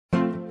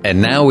And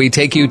now we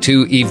take you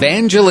to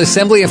Evangel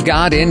Assembly of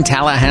God in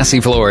Tallahassee,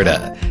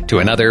 Florida, to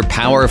another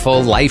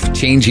powerful,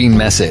 life-changing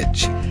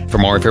message. For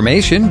more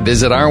information,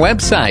 visit our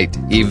website,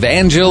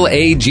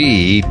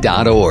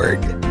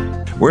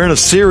 evangelag.org. We're in a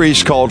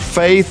series called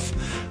Faith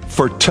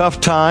for Tough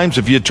Times.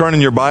 If you turn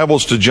in your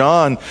Bibles to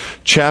John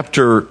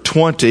chapter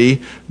 20,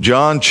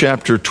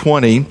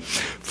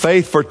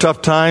 Faith for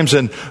Tough Times.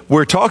 And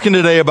we're talking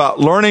today about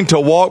learning to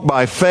walk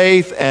by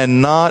faith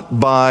and not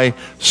by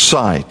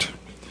sight.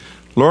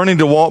 Learning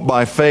to walk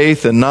by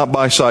faith and not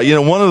by sight. You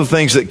know, one of the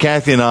things that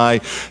Kathy and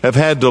I have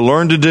had to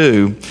learn to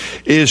do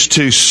is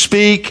to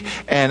speak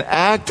and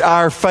act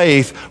our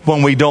faith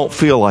when we don't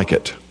feel like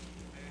it.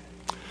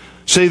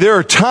 See, there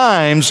are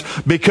times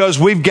because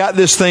we've got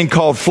this thing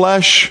called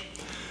flesh.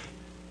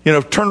 You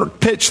know,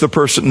 pinch the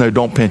person. No,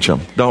 don't pinch them.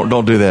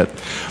 Don't do that.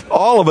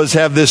 All of us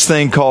have this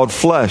thing called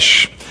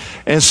flesh.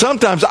 And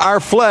sometimes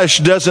our flesh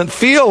doesn't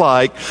feel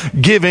like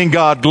giving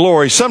God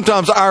glory.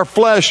 Sometimes our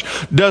flesh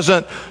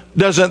doesn't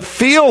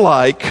feel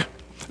like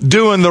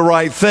doing the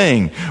right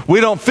thing.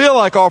 We don't feel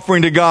like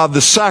offering to God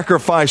the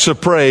sacrifice of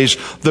praise,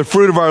 the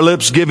fruit of our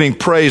lips giving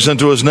praise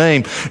unto His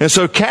name. And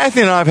so Kathy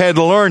and I have had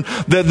to learn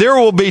that there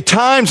will be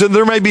times and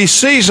there may be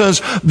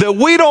seasons that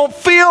we don't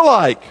feel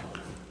like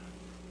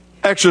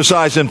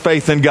exercising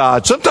faith in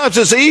God. Sometimes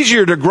it's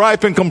easier to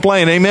gripe and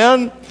complain.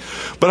 Amen?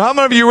 But how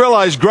many of you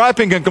realize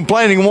griping and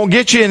complaining won't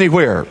get you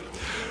anywhere?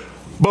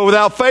 But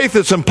without faith,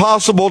 it's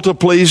impossible to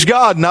please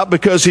God. Not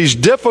because He's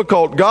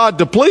difficult, God,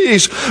 to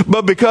please,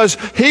 but because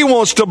He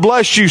wants to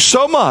bless you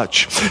so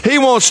much. He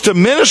wants to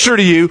minister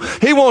to you.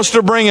 He wants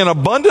to bring an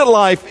abundant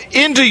life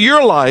into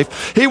your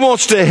life. He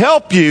wants to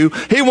help you.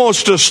 He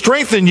wants to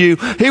strengthen you.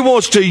 He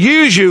wants to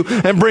use you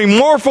and bring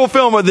more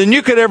fulfillment than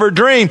you could ever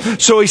dream.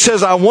 So He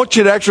says, I want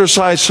you to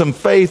exercise some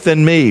faith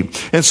in me.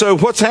 And so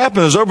what's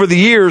happened is over the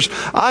years,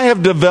 I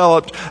have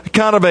developed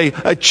kind of a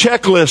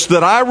checklist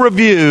that I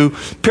review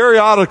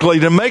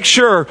periodically to make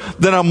sure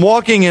that I'm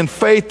walking in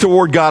faith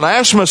toward God. I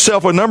ask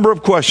myself a number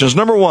of questions.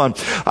 Number one,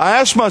 I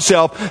ask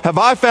myself, have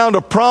I found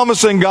a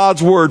promise in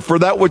God's Word for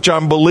that which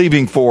I'm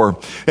believing for?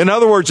 In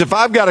other words, if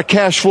I've got a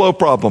cash flow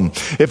problem,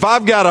 if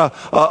I've got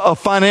a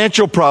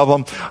financial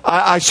problem,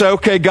 I say,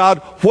 okay, God,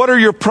 what are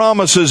your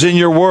promises in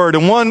your Word?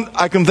 And one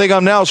I can think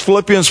of now is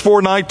Philippians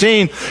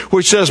 4:19,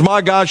 which says,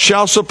 my God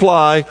shall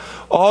supply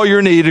all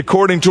your need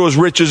according to His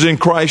riches in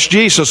Christ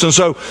Jesus. And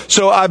so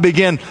I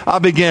began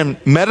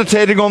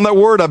meditating on that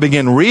word. I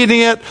began reading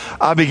it.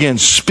 I began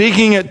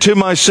speaking it to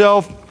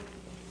myself.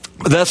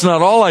 But that's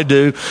not all I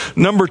do.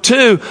 Number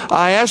two,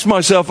 I ask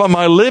myself, am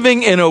I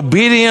living in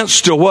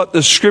obedience to what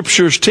the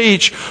Scriptures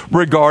teach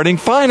regarding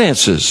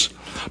finances?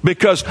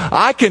 Because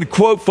I can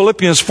quote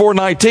Philippians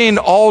 4:19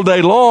 all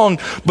day long,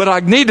 but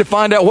I need to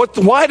find out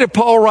why did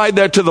Paul write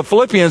that to the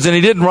Philippians and he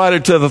didn't write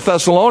it to the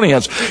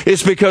Thessalonians?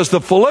 It's because the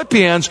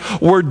Philippians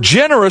were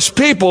generous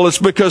people. It's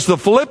because the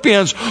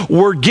Philippians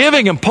were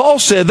giving. And Paul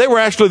said they were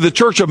actually the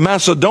church of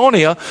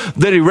Macedonia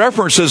that he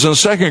references in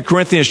 2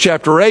 Corinthians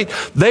chapter 8.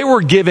 They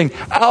were giving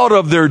out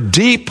of their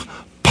deep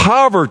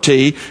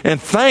poverty,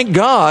 and thank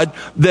God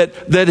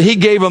that He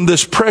gave them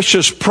this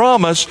precious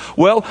promise.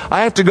 Well,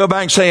 I have to go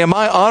back and say, am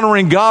I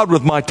honoring God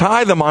with my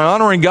tithe? Am I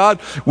honoring God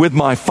with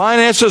my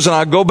finances? And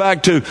I go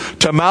back to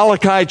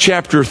Malachi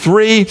chapter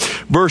 3,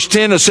 verse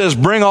 10. It says,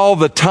 bring all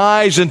the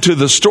tithes into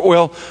the store.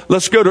 Well,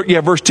 let's go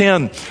to, verse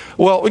 10.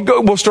 Well,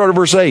 we'll start at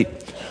verse 8.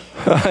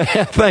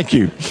 Thank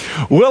you.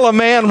 Will a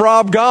man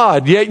rob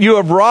God? Yet you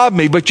have robbed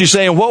me. But you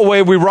say, in what way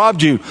have we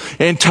robbed you?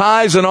 In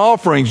tithes and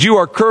offerings. You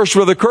are cursed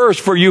with a curse,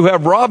 for you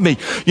have robbed me.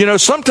 You know,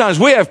 sometimes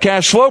we have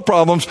cash flow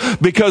problems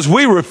because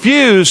we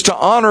refuse to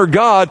honor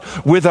God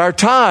with our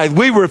tithe.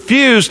 We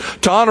refuse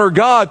to honor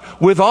God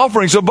with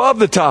offerings above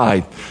the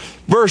tithe.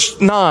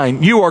 Verse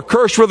 9, you are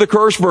cursed with a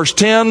curse. Verse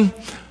 10,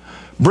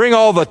 bring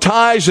all the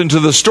tithes into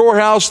the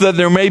storehouse, that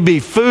there may be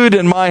food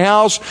in my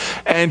house.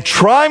 And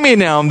try me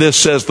now in this,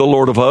 says the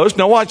Lord of hosts.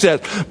 Now watch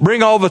that.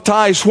 Bring all the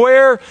tithes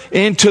where?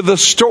 Into the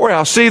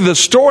storehouse. See, the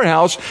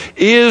storehouse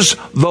is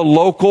the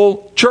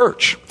local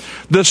church.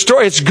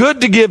 It's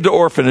good to give to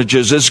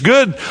orphanages. It's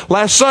good.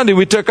 Last Sunday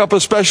we took up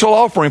a special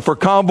offering for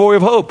Convoy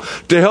of Hope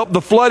to help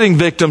the flooding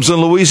victims in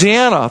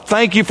Louisiana.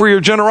 Thank you for your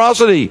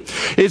generosity.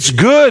 It's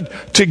good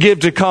to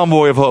give to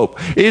Convoy of Hope.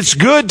 It's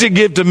good to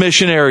give to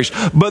missionaries,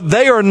 but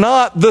they are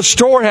not the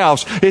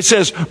storehouse. It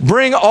says,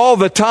 bring all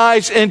the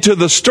tithes into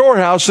the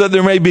storehouse, that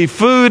there may be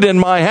food in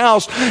my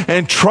house.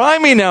 And try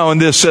me now in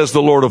this, says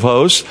the Lord of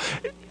hosts.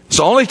 It's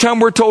the only time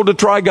we're told to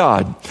try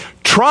God.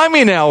 Try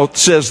me now,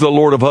 says the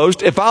Lord of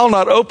hosts, if I'll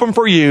not open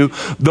for you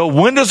the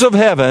windows of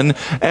heaven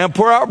and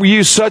pour out for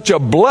you such a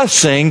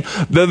blessing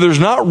that there's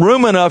not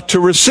room enough to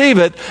receive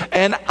it,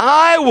 and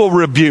I will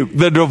rebuke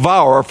the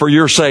devourer for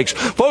your sakes.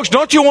 Folks,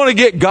 don't you want to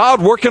get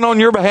God working on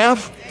your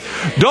behalf?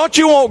 Don't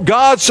you want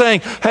God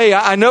saying, hey,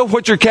 I know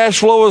what your cash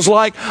flow is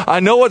like. I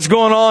know what's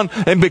going on.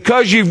 And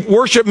because you've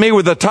worshiped me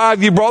with the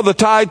tithe, you brought the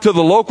tithe to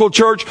the local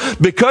church,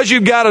 because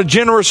you've got a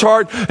generous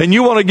heart and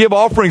you want to give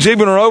offerings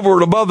even or over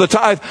and above the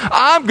tithe,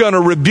 I'm going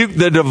to rebuke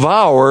the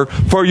devourer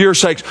for your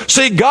sakes.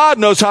 See, God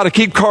knows how to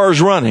keep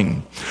cars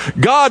running.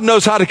 God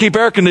knows how to keep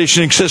air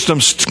conditioning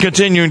systems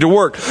continuing to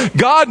work.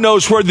 God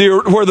knows where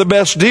the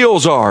best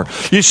deals are.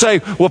 You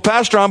say, well,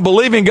 Pastor, I'm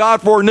believing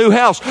God for a new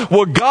house.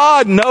 Well,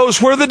 God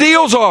knows where the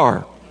deals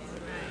are.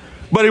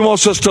 But He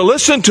wants us to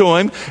listen to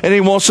Him, and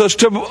He wants us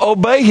to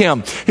obey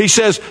Him. He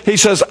says,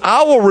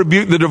 I will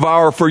rebuke the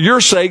devourer for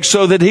your sake,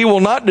 so that he will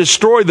not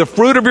destroy the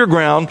fruit of your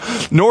ground,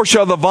 nor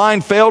shall the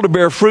vine fail to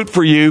bear fruit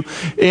for you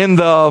in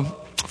the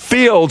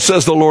field,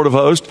 says the Lord of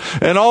hosts.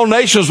 And all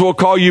nations will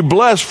call you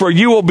blessed, for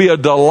you will be a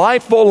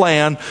delightful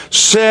land,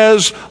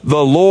 says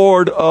the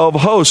Lord of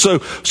hosts.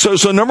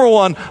 So number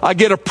one, I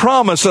get a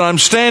promise that I'm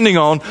standing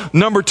on.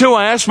 Number two,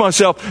 I ask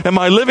myself, am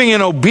I living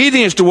in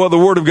obedience to what the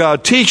Word of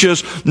God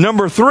teaches?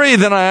 Number three,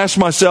 then I ask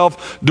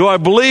myself, do I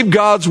believe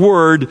God's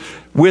Word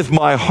with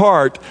my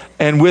heart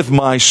and with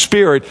my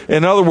spirit?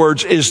 In other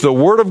words, is the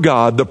Word of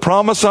God, the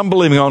promise I'm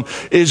believing on,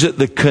 is it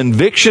the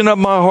conviction of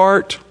my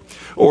heart?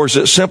 Or is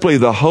it simply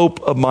the hope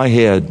of my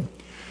head?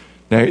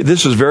 Now,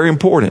 this is very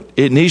important.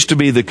 It needs to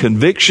be the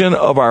conviction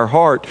of our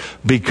heart,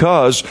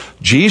 because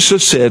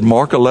Jesus said,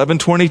 Mark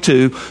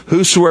 11:22,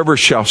 whosoever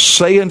shall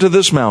say unto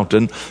this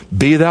mountain,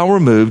 be thou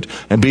removed,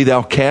 and be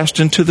thou cast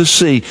into the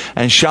sea,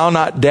 and shall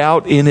not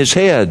doubt in his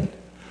head.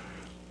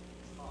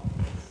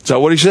 Is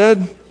that what he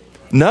said?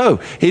 No,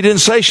 he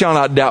didn't say shall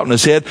not doubt in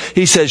his head.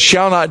 He said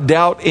shall not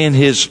doubt in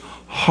his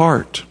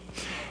heart.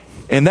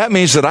 And that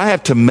means that I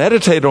have to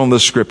meditate on the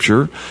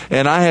Scripture,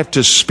 and I have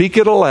to speak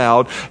it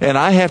aloud, and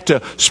I have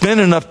to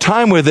spend enough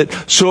time with it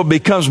so it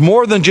becomes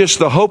more than just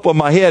the hope of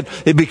my head.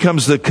 It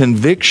becomes the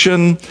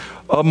conviction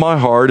of my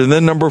heart. And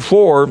then number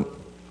four,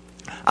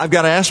 I've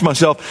got to ask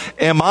myself,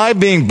 am I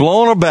being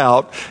blown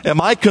about? Am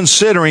I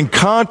considering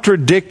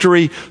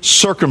contradictory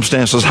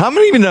circumstances? How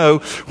many of you know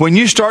when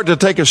you start to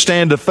take a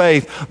stand of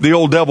faith, the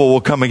old devil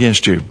will come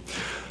against you?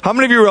 How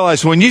many of you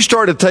realize when you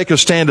start to take a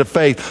stand of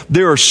faith,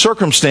 there are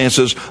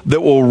circumstances that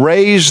will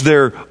raise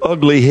their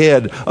ugly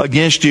head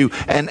against you,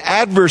 and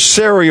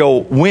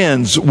adversarial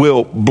winds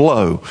will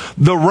blow.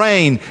 The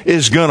rain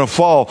is going to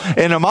fall.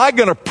 And am I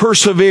going to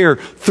persevere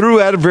through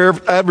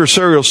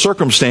adversarial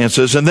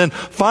circumstances? And then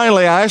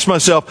finally, I ask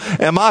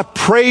myself, am I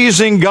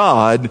praising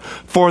God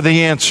for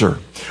the answer?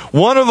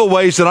 One of the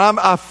ways that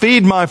I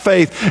feed my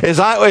faith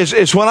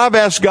is when I've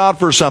asked God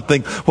for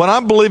something, when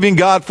I'm believing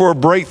God for a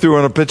breakthrough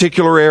in a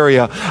particular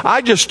area,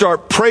 I just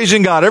start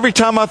praising God. Every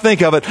time I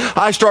think of it,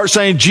 I start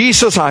saying,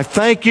 Jesus, I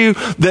thank you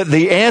that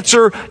the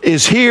answer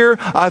is here.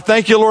 I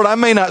thank you, Lord. I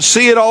may not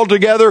see it all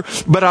together,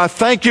 but I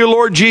thank you,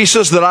 Lord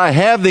Jesus, that I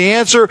have the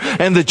answer,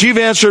 and that you've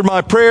answered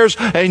my prayers,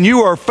 and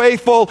you are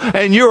faithful,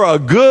 and you're a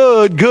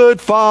good,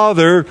 good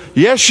Father.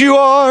 Yes, you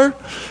are.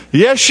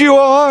 Yes, you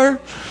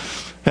are.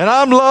 And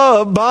I'm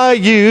loved by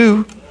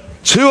you.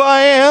 It's who I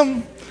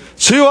am.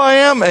 It's who I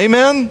am.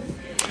 Amen.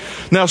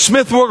 Now,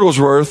 Smith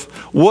Wigglesworth,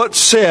 what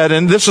said,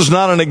 and this is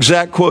not an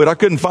exact quote. I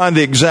couldn't find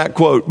the exact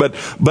quote, but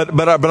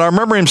I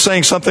remember him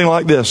saying something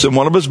like this in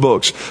one of his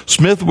books.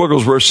 Smith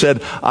Wigglesworth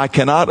said, I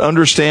cannot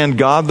understand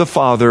God the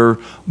Father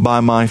by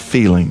my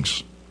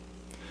feelings.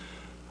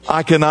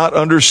 I cannot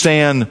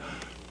understand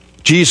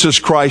Jesus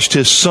Christ,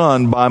 His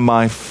Son, by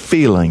my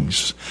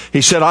feelings.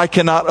 He said, I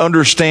cannot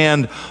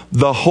understand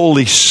the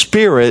Holy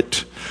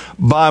Spirit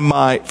by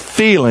my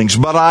feelings,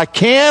 but I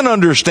can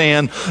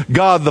understand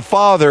God the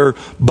Father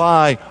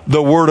by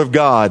the Word of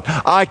God.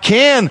 I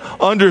can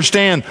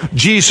understand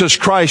Jesus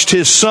Christ,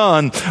 His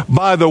Son,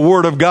 by the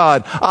Word of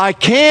God. I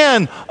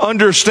can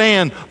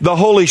understand the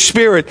Holy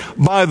Spirit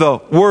by the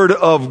Word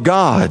of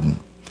God.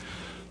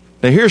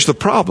 Now here's the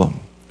problem.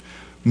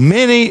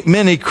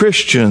 Many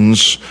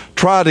Christians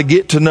try to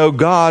get to know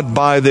God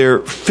by their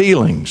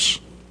feelings.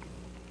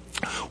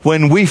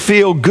 When we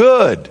feel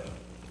good,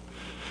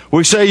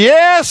 we say,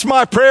 yes,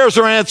 my prayers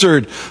are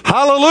answered.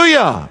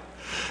 Hallelujah.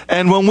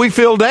 And when we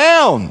feel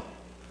down,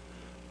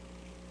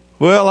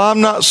 well,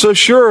 I'm not so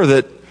sure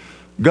that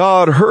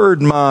God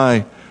heard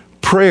my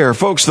prayer.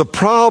 Folks, the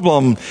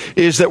problem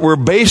is that we're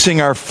basing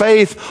our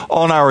faith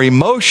on our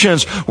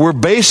emotions. We're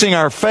basing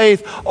our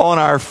faith on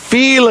our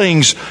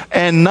feelings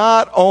and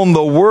not on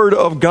the Word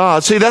of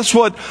God. See, that's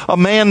what a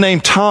man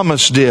named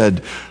Thomas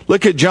did.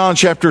 Look at John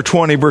chapter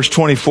 20, verse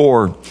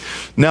 24.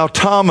 Now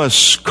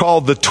Thomas,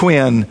 called the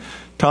twin,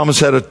 Thomas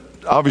had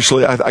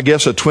obviously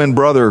a twin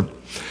brother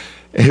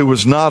who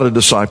was not a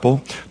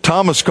disciple.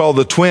 Thomas, called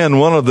the twin,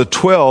 one of the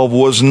 12,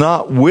 was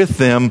not with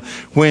them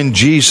when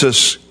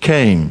Jesus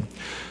came.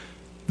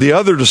 The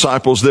other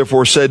disciples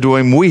therefore said to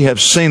him, we have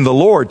seen the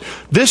Lord.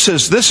 This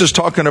is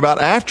talking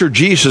about after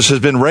Jesus has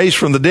been raised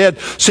from the dead.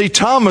 See,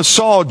 Thomas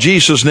saw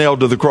Jesus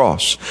nailed to the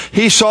cross.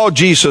 He saw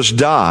Jesus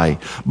die,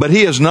 but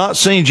he has not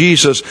seen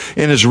Jesus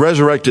in his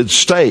resurrected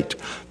state.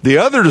 The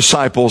other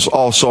disciples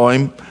all saw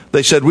him.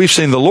 They said, we've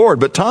seen the Lord.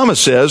 But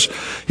Thomas said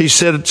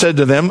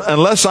to them,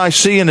 unless I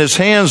see in his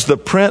hands the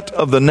print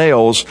of the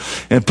nails,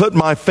 and put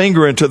my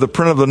finger into the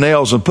print of the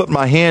nails, and put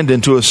my hand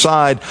into his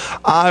side,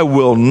 I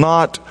will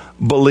not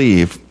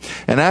believe.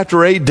 And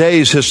after 8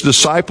 days, his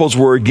disciples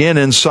were again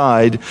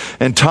inside,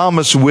 and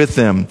Thomas with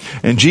them.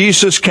 And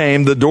Jesus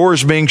came, the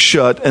doors being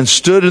shut, and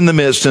stood in the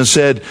midst and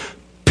said,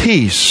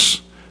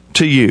 peace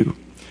to you.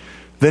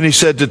 Then he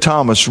said to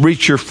Thomas,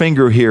 reach your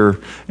finger here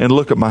and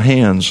look at my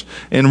hands,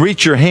 and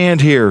reach your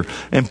hand here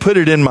and put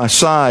it in my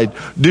side.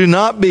 Do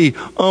not be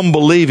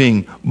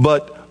unbelieving,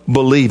 but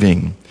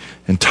believing.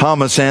 And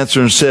Thomas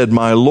answered and said,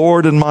 my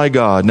Lord and my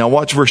God. Now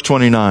watch verse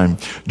 29.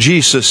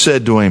 Jesus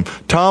said to him,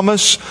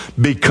 Thomas,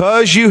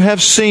 because you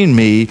have seen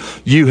me,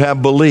 you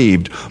have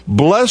believed.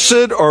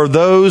 Blessed are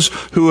those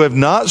who have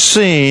not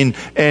seen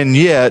and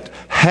yet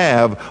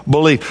have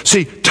believed.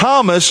 See,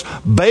 Thomas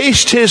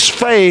based his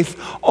faith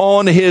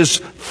on his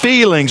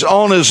feelings,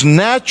 on his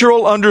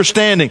natural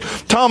understanding.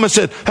 Thomas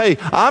said, hey,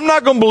 I'm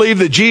not going to believe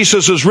that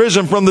Jesus is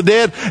risen from the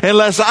dead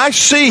unless I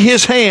see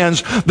his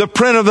hands, the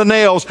print of the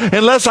nails,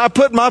 unless I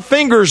put my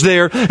fingers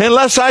there,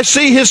 unless I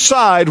see his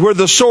side where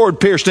the sword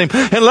pierced him,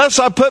 unless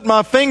I put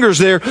my fingers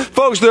there.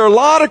 Folks, there are a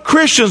lot of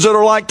Christians that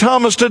are like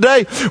Thomas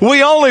today.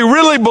 We only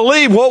really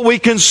believe what we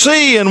can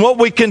see and what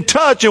we can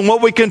touch and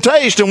what we can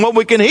taste and what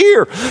we can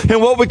hear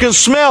and what we can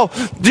smell.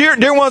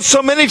 Dear ones,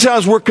 so many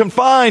times we're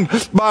confined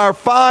by our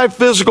 5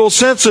 physical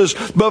senses,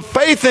 but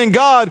faith in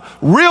God,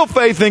 real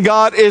faith in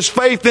God, is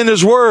faith in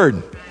His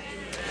Word.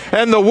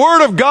 And the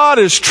Word of God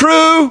is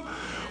true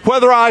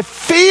whether I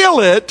feel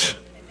it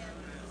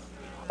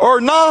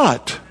or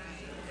not.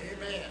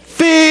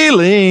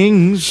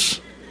 Feelings.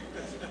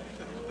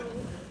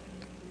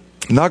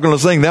 I'm not going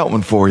to sing that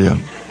one for you.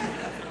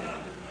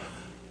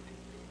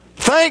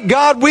 Thank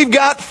God we've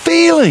got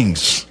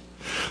feelings.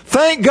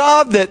 Thank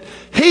God that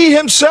He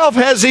Himself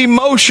has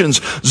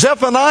emotions.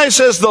 Zephaniah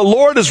says the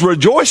Lord is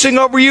rejoicing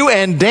over you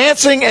and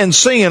dancing and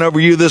singing over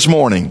you this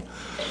morning.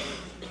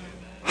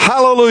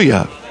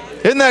 Hallelujah.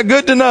 Isn't that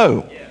good to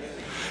know?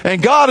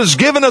 And God has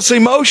given us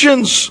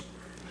emotions.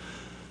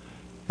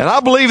 And I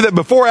believe that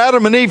before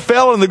Adam and Eve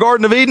fell in the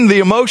Garden of Eden, the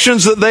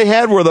emotions that they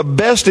had were the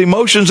best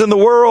emotions in the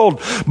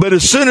world. But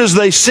as soon as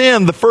they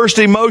sinned, the first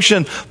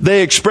emotion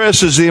they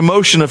express is the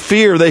emotion of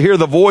fear. They hear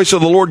the voice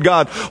of the Lord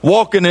God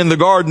walking in the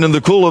garden in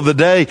the cool of the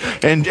day.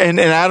 And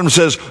Adam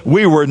says,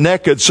 we were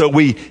naked, so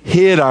we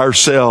hid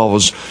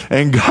ourselves.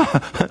 And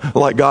God,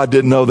 like God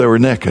didn't know they were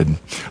naked.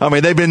 I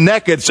mean, they've been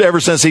naked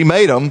ever since He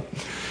made them.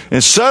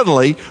 And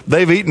suddenly,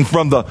 they've eaten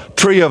from the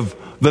tree of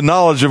the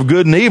knowledge of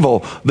good and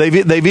evil.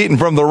 They've eaten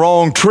from the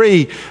wrong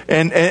tree,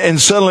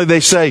 and suddenly they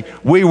say,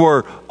 we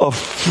were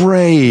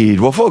afraid.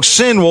 Well, folks,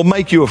 sin will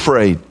make you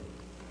afraid.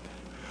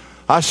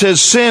 I said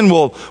sin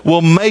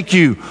will make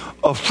you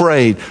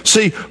afraid.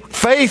 See,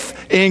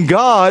 faith in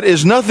God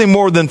is nothing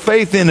more than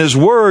faith in His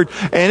Word,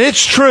 and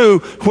it's true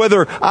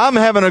whether I'm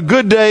having a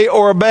good day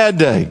or a bad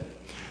day.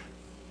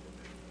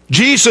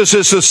 Jesus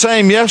is the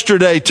same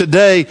yesterday,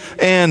 today,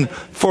 and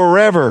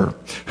forever.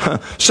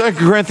 2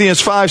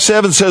 Corinthians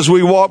 5:7 says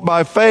we walk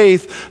by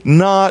faith,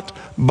 not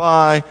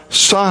by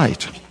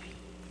sight.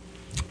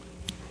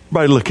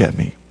 Everybody look at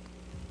me.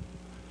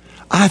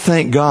 I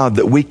thank God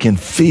that we can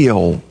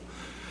feel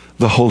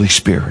the Holy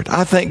Spirit.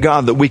 I thank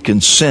God that we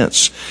can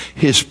sense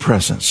His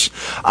presence.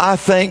 I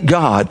thank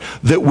God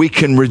that we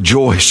can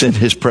rejoice in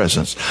His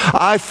presence.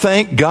 I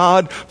thank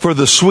God for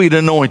the sweet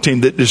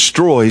anointing that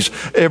destroys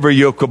every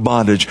yoke of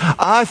bondage.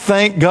 I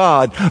thank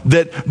God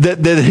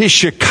that His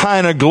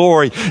Shekinah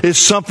glory is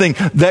something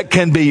that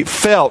can be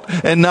felt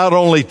and not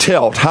only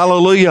telt.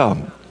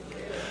 Hallelujah.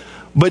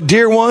 But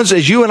dear ones,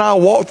 as you and I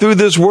walk through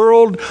this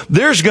world,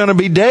 there's going to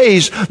be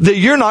days that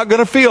you're not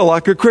going to feel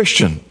like a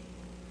Christian.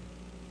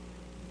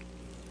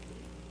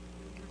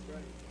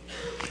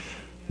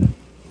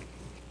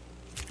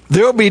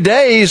 There'll be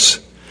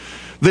days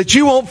that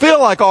you won't feel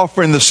like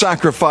offering the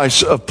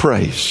sacrifice of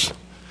praise.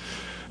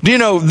 Do you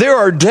know, there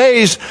are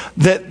days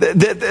that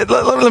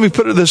let me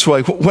put it this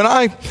way. When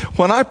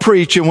I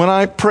preach and when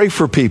I pray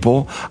for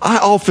people, I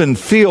often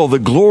feel the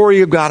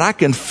glory of God. I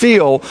can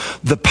feel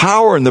the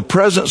power and the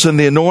presence and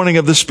the anointing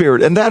of the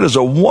Spirit. And that is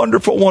a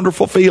wonderful,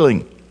 wonderful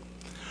feeling.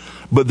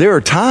 But there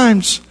are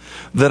times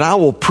that I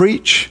will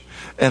preach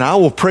and I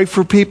will pray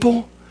for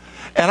people.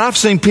 And I've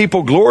seen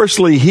people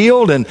gloriously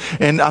healed, and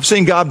I've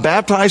seen God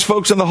baptize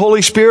folks in the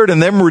Holy Spirit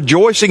and them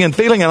rejoicing and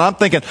feeling. And I'm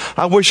thinking,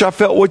 I wish I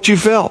felt what you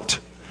felt.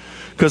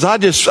 Because I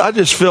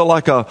just feel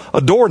like a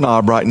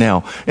doorknob right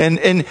now.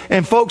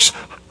 And folks,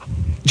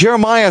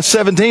 Jeremiah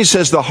 17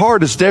 says the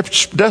heart is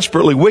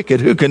desperately wicked.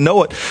 Who can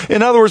know it?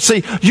 In other words,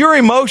 see, your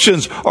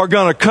emotions are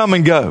going to come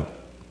and go.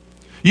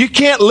 You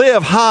can't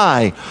live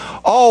high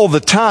all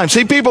the time.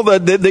 See, people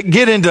that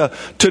get into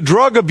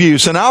drug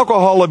abuse and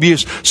alcohol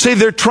abuse, see,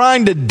 they're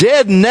trying to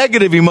deaden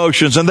negative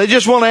emotions, and they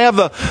just want to have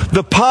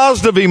the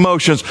positive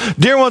emotions.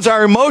 Dear ones,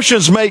 our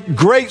emotions make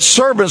great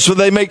servants, but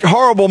they make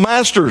horrible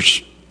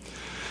masters.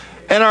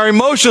 And our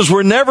emotions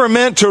were never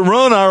meant to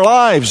ruin our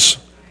lives.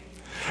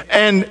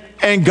 And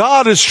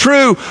God is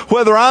true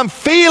whether I'm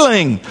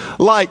feeling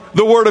like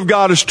the Word of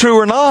God is true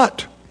or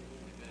not.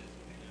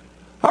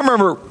 I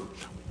remember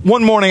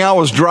one morning I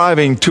was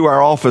driving to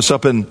our office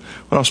when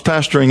I was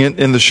pastoring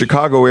in the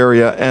Chicago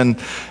area, and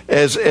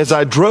as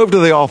I drove to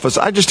the office,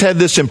 I just had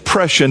this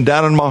impression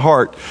down in my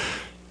heart.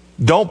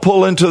 Don't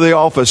pull into the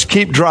office.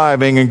 Keep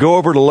driving and go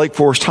over to Lake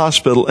Forest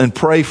Hospital and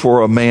pray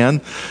for a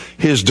man.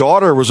 His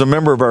daughter was a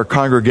member of our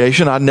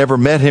congregation. I'd never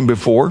met him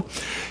before.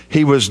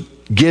 He was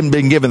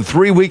been given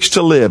 3 weeks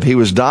to live. He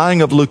was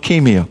dying of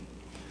leukemia.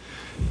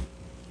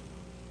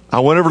 I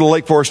went over to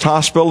Lake Forest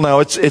Hospital. Now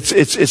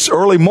it's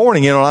early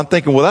morning, and I'm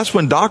thinking, well, that's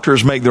when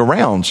doctors make their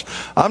rounds.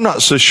 I'm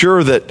not so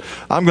sure that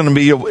I'm going to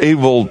be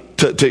able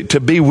to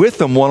be with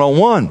them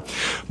one-on-one.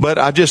 But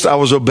I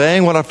was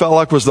obeying what I felt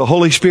like was the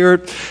Holy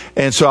Spirit.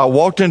 And so I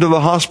walked into the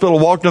hospital,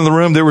 walked in the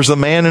room. There was a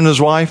man and his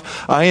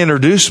wife. I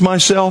introduced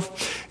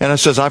myself, and I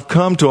says, I've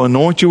come to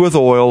anoint you with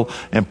oil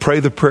and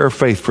pray the prayer of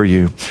faith for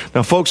you.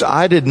 Now, folks,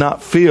 I did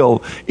not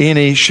feel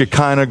any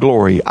Shekinah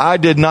glory. I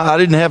didn't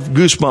have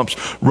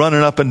goosebumps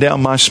running up and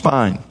down my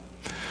spine.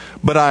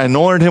 But I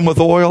anointed him with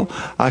oil.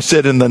 I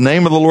said, in the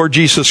name of the Lord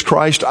Jesus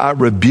Christ, I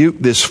rebuke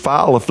this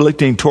foul,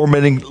 afflicting,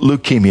 tormenting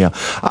leukemia.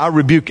 I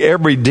rebuke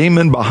every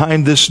demon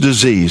behind this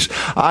disease.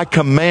 I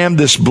command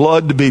this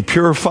blood to be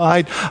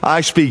purified.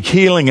 I speak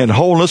healing and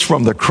wholeness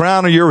from the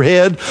crown of your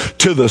head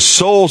to the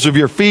soles of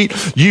your feet.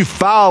 You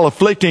foul,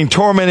 afflicting,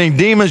 tormenting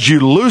demons, you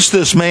loose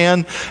this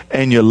man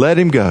and you let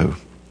him go.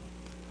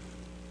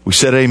 We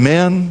said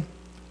amen.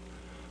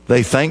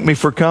 They thanked me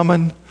for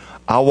coming.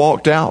 I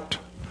walked out.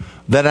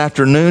 That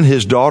afternoon,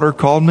 his daughter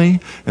called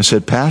me and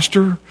said,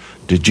 Pastor,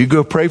 did you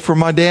go pray for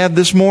my dad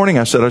this morning?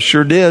 I said, I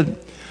sure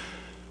did.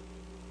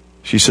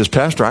 She says,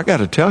 Pastor, I got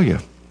to tell you,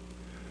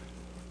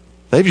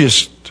 they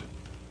just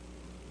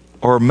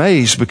are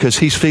amazed because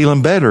he's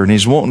feeling better and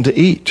he's wanting to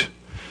eat.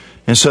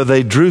 And so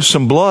they drew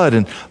some blood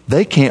and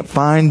they can't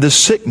find the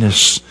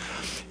sickness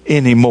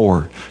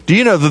anymore. Do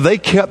you know that they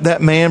kept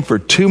that man for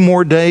 2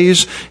 more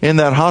days in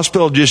that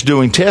hospital just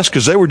doing tests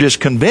because they were just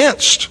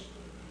convinced.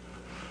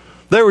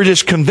 They were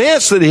just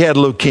convinced that he had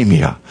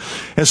leukemia.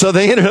 And so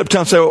they ended up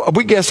telling us, well,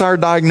 we guess our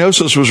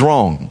diagnosis was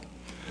wrong.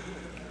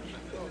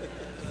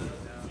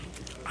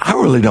 I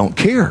really don't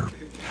care.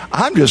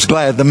 I'm just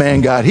glad the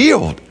man got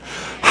healed.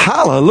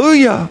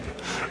 Hallelujah.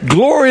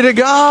 Glory to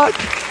God.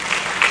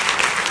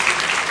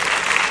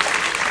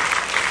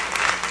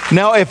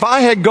 Now, if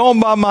I had gone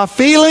by my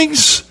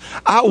feelings,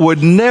 I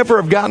would never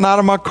have gotten out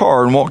of my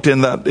car and walked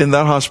in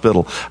that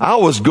hospital. I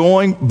was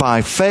going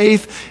by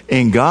faith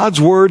in God's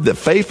word that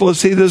faithful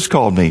is he that has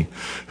called me,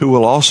 who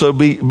will also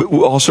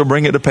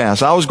bring it to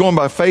pass. I was going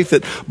by faith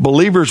that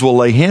believers will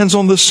lay hands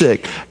on the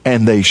sick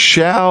and they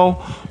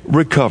shall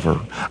recover.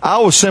 I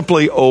was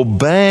simply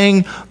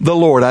obeying the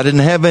Lord. I didn't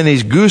have any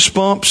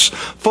goosebumps.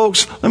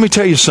 Folks, let me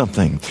tell you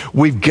something.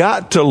 We've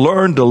got to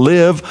learn to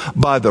live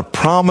by the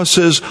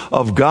promises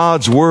of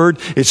God's word.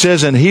 It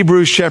says in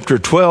Hebrews chapter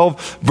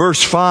 12,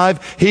 verse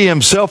 5, he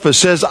himself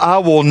says, I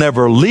will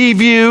never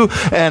leave you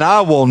and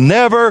I will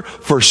never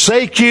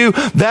forsake you.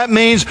 That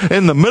means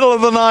in the middle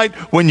of the night,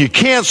 when you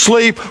can't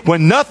sleep,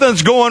 when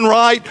nothing's going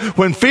right,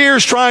 when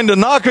fear's trying to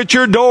knock at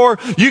your door,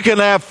 you can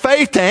have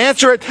faith to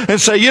answer it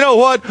and say, you know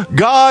what?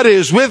 God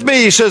is with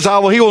me. He says,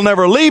 he will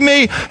never leave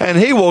me and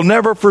he will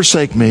never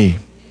forsake me.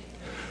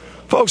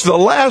 Folks, the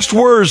last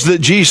words that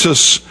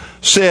Jesus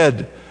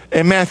said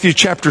in Matthew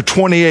chapter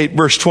 28,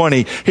 verse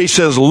 20, he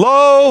says,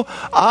 lo,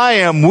 I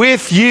am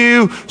with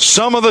you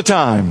some of the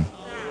time.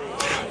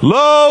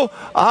 Lo,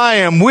 I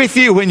am with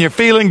you when you're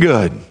feeling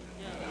good.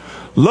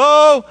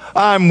 Lo,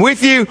 I'm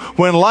with you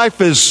when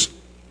life is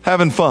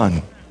having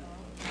fun.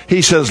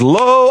 He says,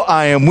 lo,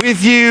 I am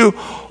with you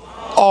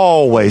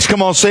always.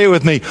 Come on, say it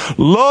with me.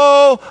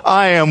 Lo,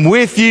 I am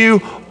with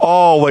you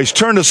always.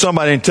 Turn to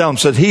somebody and tell them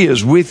that he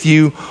is with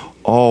you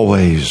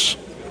always.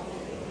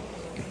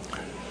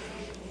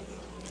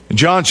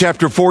 John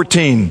chapter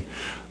 14,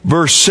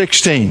 verse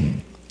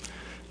 16.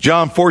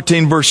 John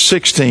 14, verse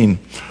 16.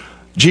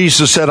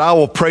 Jesus said, I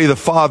will pray the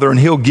Father and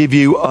he'll give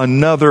you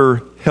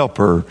another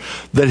helper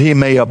that he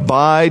may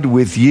abide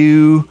with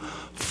you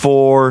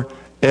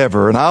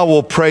forever. And I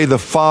will pray the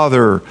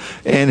Father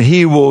and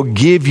he will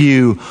give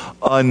you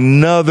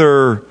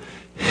another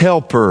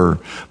helper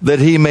that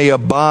he may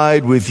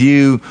abide with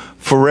you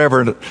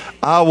forever.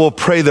 I will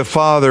pray the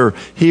Father,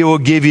 he will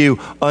give you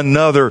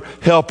another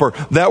helper.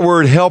 That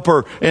word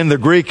helper in the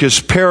Greek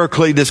is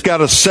paraclete. It's got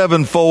a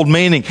 7-fold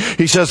meaning.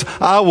 He says,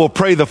 I will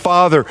pray the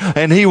Father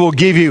and he will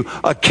give you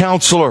a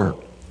counselor.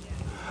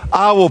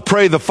 I will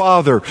pray the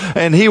Father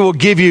and he will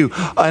give you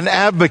an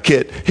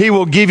advocate. He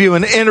will give you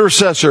an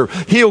intercessor.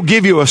 He'll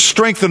give you a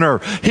strengthener.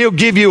 He'll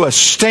give you a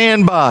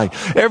standby.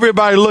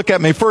 Everybody look at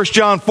me. 1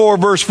 John 4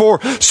 verse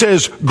 4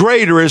 says,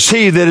 greater is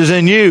he that is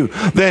in you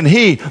than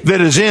he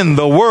that is in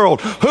the world.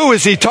 Who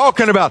is he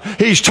talking about?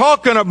 He's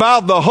talking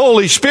about the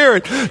Holy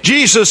Spirit.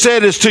 Jesus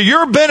said, it's to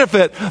your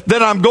benefit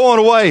that I'm going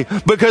away,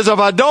 because if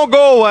I don't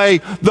go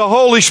away, the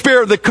Holy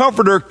Spirit, the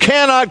Comforter,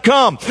 cannot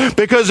come.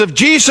 Because if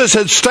Jesus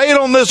had stayed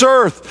on this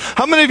earth,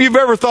 how many of you have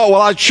ever thought,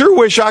 well, I sure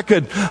wish I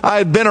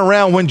had been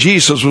around when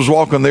Jesus was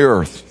walking the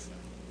earth?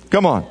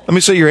 Come on, let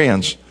me see your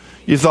hands.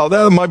 You thought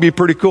that might be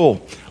pretty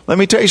cool. Let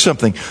me tell you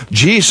something.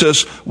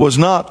 Jesus was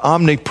not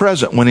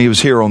omnipresent when he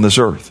was here on this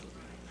earth.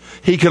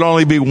 He could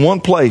only be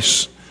one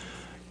place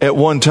at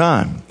one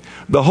time.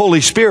 The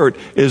Holy Spirit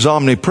is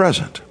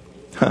omnipresent.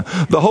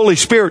 The Holy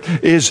Spirit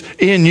is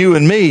in you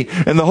and me,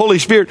 and the Holy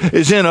Spirit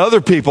is in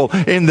other people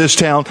in this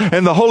town,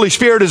 and the Holy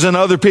Spirit is in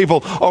other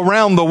people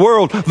around the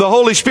world. The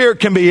Holy Spirit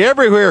can be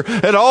everywhere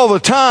at all the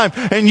time,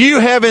 and you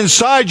have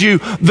inside you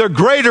the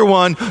greater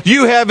one.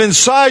 You have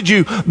inside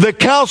you the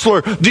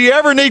counselor. Do you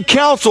ever need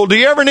counsel? Do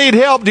you ever need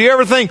help? Do you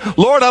ever think,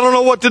 Lord, I don't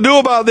know what to do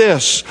about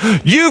this?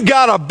 You've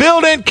got a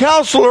built-in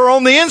counselor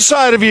on the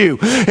inside of you.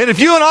 And if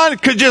you and I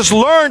could just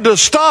learn to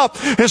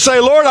stop and say,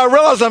 Lord, I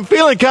realize I'm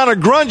feeling kind of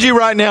grungy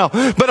right now,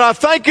 but I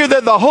thank you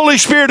that the Holy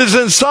Spirit is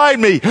inside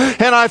me,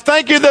 and I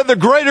thank you that the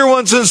greater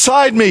one's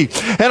inside me,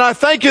 and I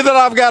thank you that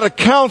I've got a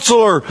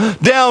counselor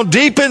down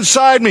deep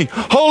inside me.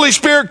 Holy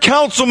Spirit,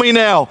 counsel me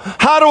now.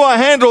 How do I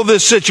handle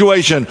this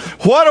situation?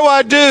 What do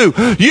I do?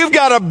 You've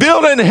got a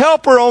built-in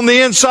helper on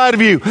the inside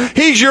of you.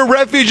 He's your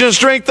refuge and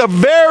strength, a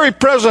very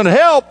present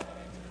help.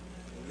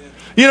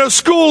 You know,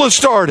 school has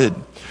started.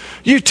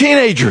 You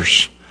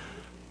teenagers,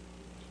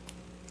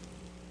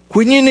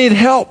 when you need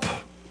help,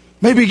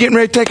 maybe you're getting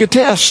ready to take a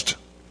test.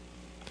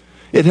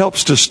 It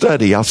helps to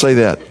study, I'll say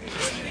that.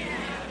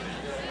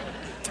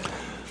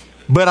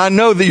 But I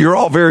know that you're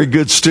all very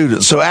good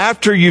students. So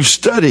after you've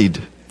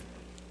studied,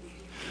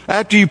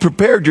 after you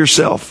prepared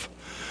yourself,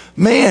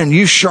 man,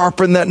 you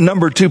sharpen that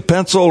number 2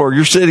 pencil, or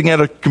you're sitting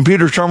at a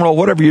computer terminal,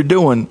 whatever you're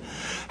doing,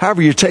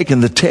 however you're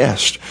taking the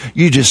test,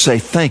 you just say,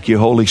 thank you,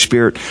 Holy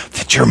Spirit,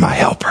 that you're my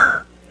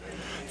helper.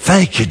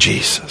 Thank you,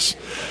 Jesus.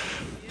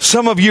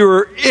 Some of you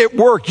are at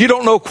work. You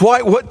don't know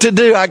quite what to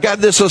do. I got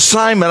this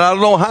assignment. I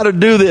don't know how to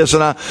do this.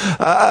 And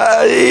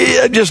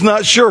I'm just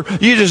not sure.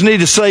 You just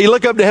need to say,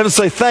 look up to heaven and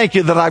say, thank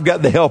you that I've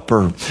got the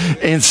helper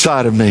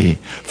inside of me.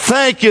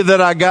 Thank you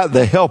that I got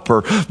the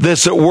helper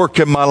that's at work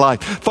in my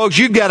life. Folks,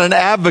 you've got an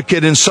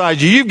advocate inside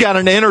you. You've got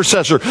an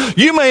intercessor.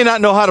 You may not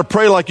know how to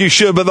pray like you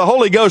should, but the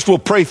Holy Ghost will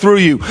pray through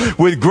you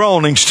with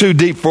groanings too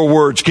deep for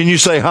words. Can you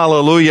say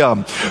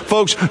hallelujah?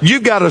 Folks,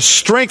 you've got a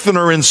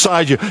strengthener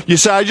inside you. You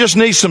say, I just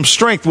need some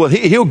strength. Well,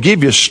 He'll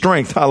give you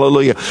strength.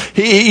 Hallelujah.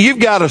 You've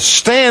got a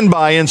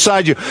standby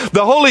inside you.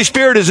 The Holy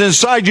Spirit is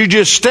inside you,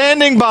 just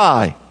standing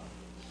by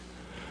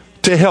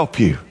to help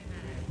you.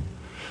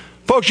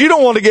 Folks, you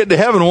don't want to get to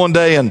heaven one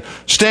day and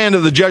stand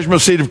at the judgment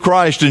seat of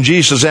Christ and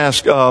Jesus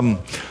asks, I'm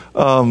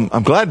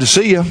glad to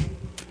see you.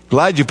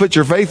 Glad you put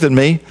your faith in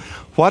me.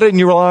 Why didn't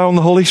you rely on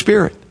the Holy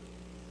Spirit?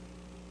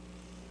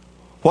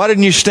 Why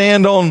didn't you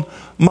stand on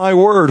my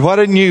word? Why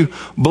didn't you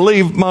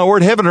believe my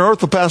word? Heaven and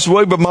earth will pass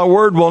away, but my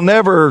word will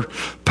never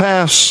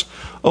pass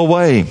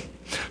away.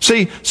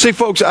 See,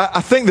 folks,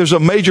 I think there's a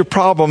major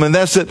problem, and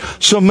that's that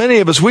so many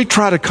of us, we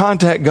try to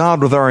contact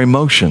God with our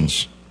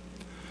emotions.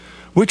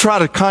 We try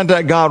to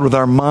contact God with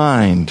our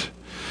mind.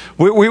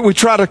 We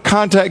try to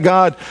contact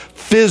God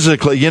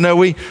physically. You know,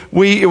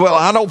 well,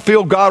 I don't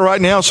feel God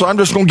right now, so I'm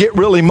just going to get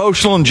really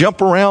emotional and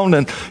jump around.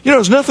 And, you know,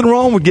 there's nothing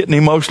wrong with getting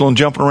emotional and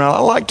jumping around. I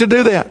like to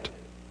do that.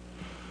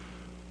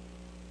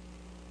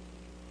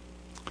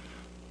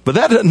 But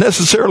that doesn't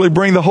necessarily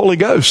bring the Holy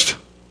Ghost.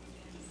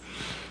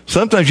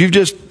 Sometimes you've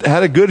just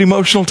had a good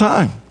emotional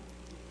time.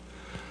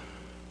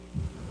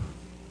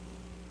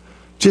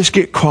 Just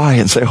get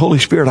quiet and say, Holy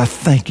Spirit, I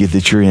thank you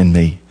that you're in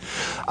me.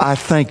 I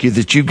thank you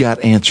that you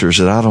got answers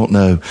that I don't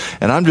know.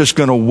 And I'm just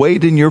going to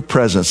wait in your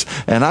presence.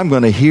 And I'm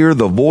going to hear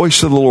the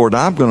voice of the Lord.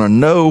 I'm going to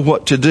know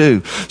what to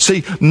do.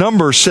 See,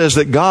 Numbers says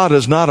that God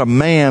is not a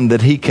man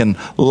that he can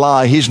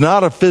lie. He's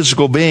not a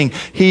physical being.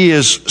 He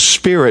is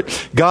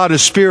spirit. God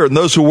is spirit. And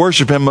those who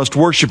worship him must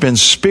worship in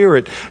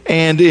spirit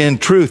and in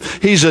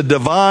truth. He's a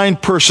divine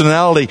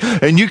personality.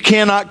 And you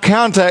cannot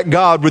contact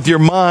God with your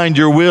mind,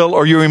 your will,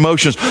 or your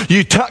emotions.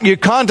 You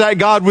contact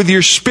God with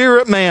your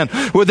spirit, man,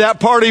 with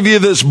that part of you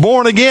that's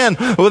born again,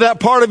 with that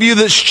part of you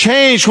that's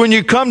changed when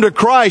you come to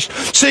Christ.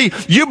 See,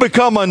 you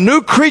become a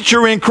new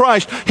creature in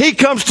Christ. He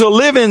comes to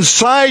live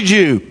inside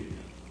you.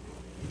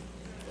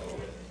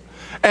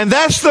 And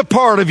that's the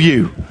part of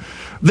you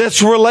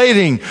that's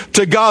relating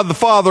to God the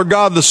Father,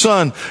 God the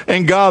Son,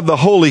 and God the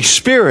Holy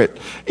Spirit.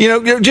 You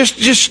know,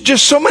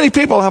 just so many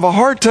people have a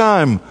hard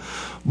time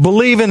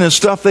believing in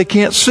stuff they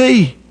can't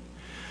see.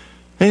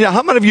 And you know,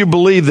 how many of you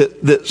believe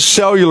that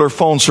cellular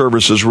phone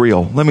service is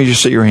real? Let me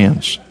just see your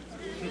hands.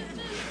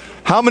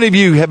 How many of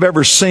you have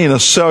ever seen a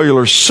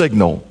cellular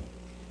signal?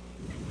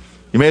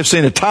 You may have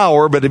seen a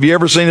tower, but have you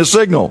ever seen a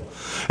signal?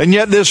 And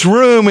yet this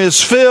room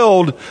is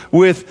filled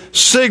with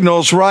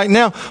signals right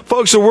now.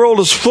 Folks, the world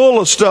is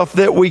full of stuff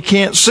that we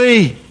can't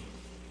see.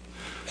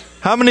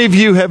 How many of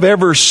you have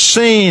ever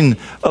seen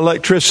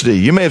electricity?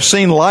 You may have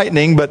seen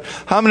lightning, but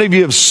how many of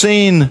you have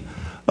seen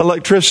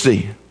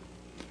electricity?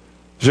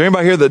 Is there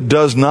anybody here that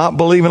does not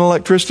believe in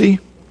electricity?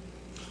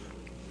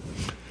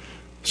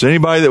 Is there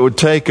anybody that would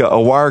take a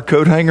wire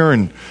coat hanger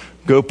and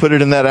go put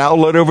it in that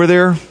outlet over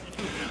there?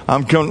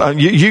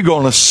 You're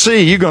going to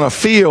see, you're going to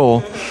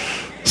feel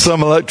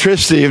some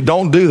electricity.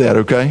 Don't do that,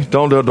 okay?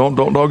 Don't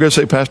go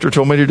say, Pastor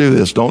told me to do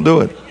this. Don't do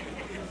it.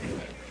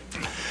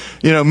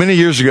 You know, many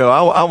years ago,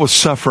 I was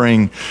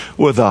suffering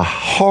with a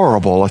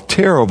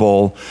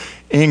terrible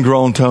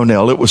ingrown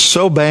toenail. It was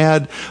so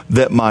bad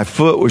that my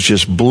foot was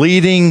just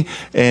bleeding,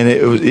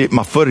 and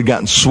my foot had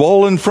gotten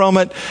swollen from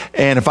it.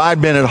 And if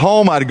I'd been at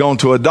home, I'd gone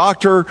to a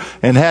doctor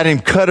and had him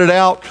cut it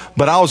out.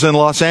 But I was in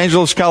Los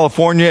Angeles,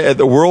 California at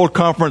the World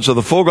Conference of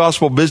the Full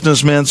Gospel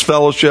Businessmen's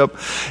Fellowship.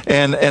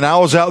 And I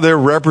was out there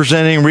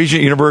representing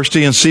Regent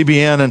University and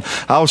CBN. And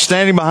I was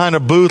standing behind a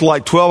booth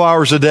like 12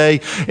 hours a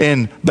day.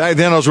 And back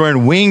then I was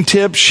wearing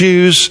wingtip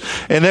shoes,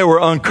 and they were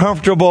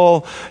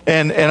uncomfortable.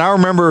 And I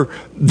remember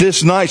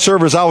this night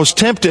service, I was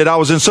tempted. I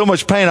was in so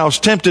much pain, I was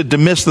tempted to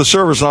miss the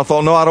service. And I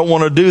thought, no, I don't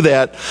want to do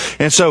that.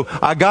 And so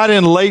I got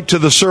in late to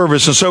the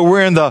service. And so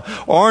we're in the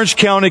Orange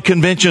County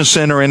Convention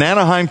Center in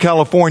Anaheim,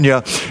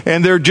 California.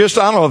 And there just,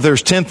 I don't know if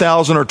there's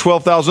 10,000 or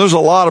 12,000. There's a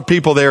lot of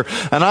people there.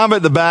 And I'm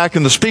at the back,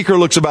 and the speaker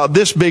looks about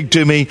this big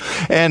to me.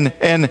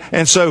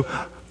 And so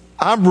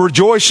I'm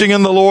rejoicing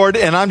in the Lord,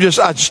 and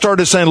I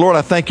started saying, Lord,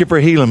 I thank you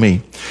for healing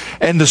me.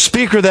 And the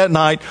speaker that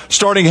night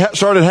started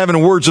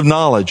having words of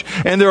knowledge.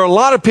 And there are a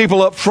lot of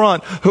people up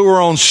front who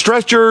are on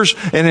stretchers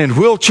and in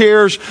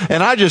wheelchairs,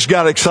 and I just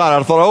got excited.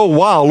 I thought, oh,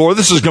 wow, Lord,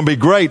 this is going to be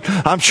great.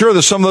 I'm sure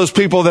that some of those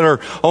people that are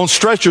on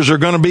stretchers are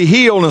going to be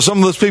healed, and some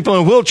of those people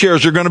in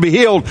wheelchairs are going to be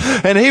healed.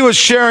 And he was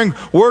sharing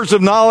words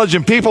of knowledge,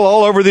 and people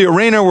all over the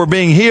arena were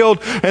being healed.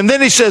 And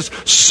then he says,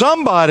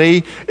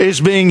 somebody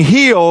is being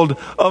healed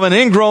of an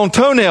ingrown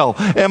toenail.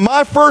 And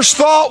my first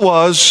thought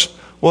was,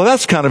 well,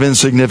 that's kind of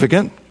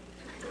insignificant.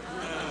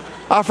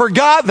 I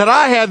forgot that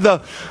I had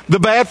the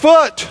bad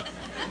foot.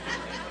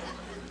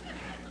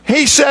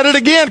 He said it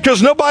again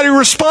because nobody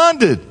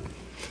responded.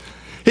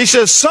 He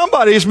says,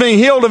 somebody is being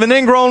healed of an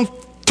ingrown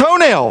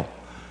toenail,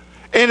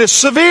 and it's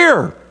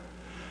severe.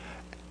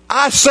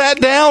 I sat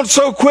down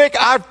so quick,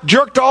 I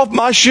jerked off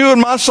my shoe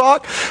and my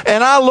sock,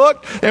 and I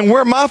looked, and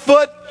where my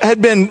foot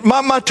had been,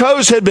 my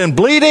toes had been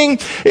bleeding,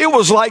 it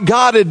was like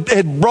God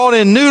had brought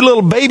in new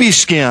little baby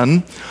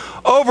skin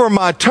over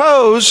my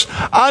toes.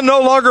 I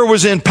no longer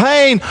was in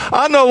pain.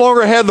 I no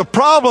longer had the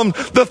problem.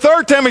 The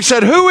third time he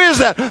said, who is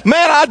that?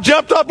 Man, I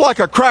jumped up like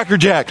a Cracker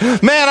Jack.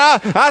 Man,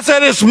 I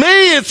said, it's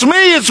me.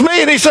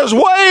 And he says,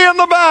 way in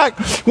the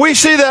back, we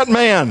see that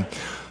man.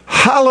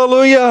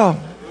 Hallelujah.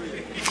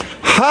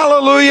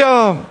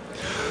 Hallelujah.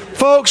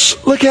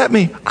 Folks, look at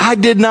me. I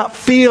did not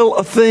feel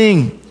a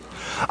thing.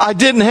 I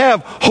didn't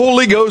have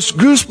Holy Ghost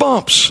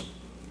goosebumps.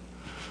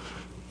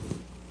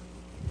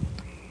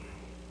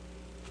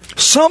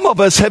 Some of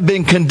us have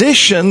been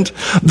conditioned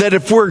that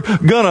if we're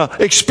going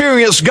to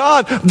experience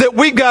God, that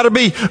we've got to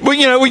be,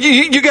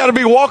 you got to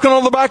be walking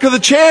on the back of the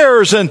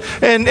chairs and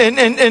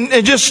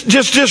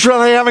just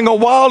really having a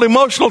wild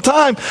emotional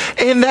time.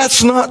 And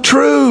that's not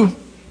true.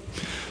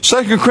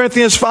 2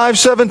 Corinthians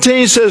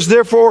 5:17 says,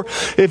 therefore,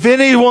 if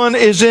anyone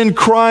is in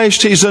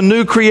Christ, he's a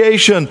new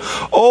creation.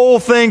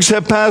 Old things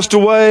have passed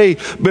away.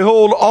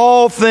 Behold,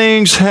 all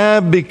things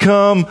have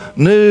become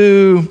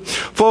new.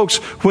 Folks,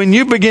 when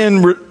you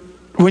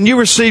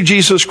receive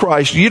Jesus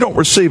Christ, you don't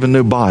receive a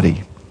new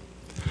body.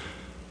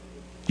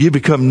 You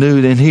become new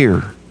in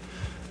here,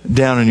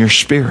 down in your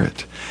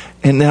spirit.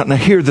 And now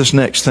hear this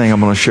next thing I'm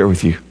going to share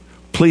with you.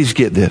 Please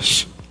get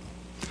this.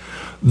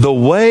 The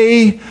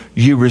way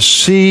you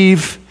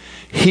receive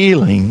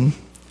healing,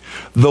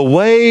 the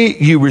way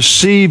you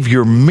receive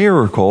your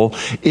miracle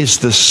is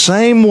the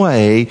same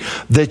way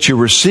that you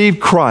received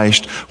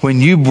Christ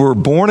when you were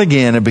born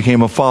again and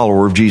became a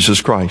follower of Jesus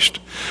Christ.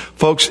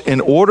 Folks,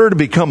 in order to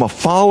become a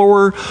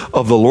follower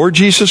of the Lord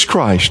Jesus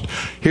Christ,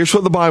 here's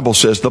what the Bible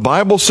says. The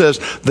Bible says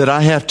that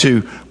I have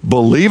to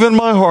believe in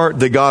my heart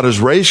that God has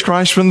raised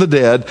Christ from the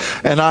dead,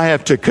 and I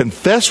have to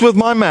confess with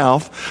my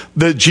mouth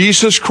that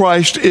Jesus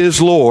Christ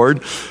is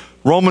Lord.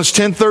 Romans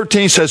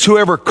 10:13 says,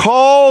 whoever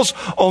calls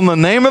on the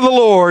name of the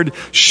Lord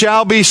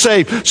shall be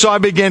saved. So I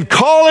began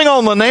calling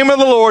on the name of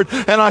the Lord,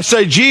 and I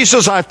say,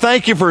 Jesus, I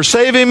thank you for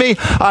saving me.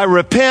 I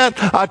repent.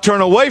 I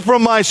turn away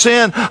from my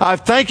sin. I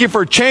thank you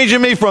for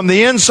changing me from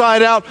the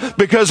inside out,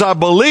 because I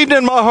believed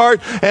in my heart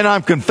and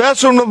I'm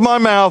confessing with my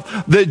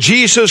mouth that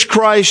Jesus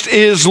Christ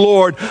is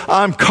Lord.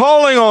 I'm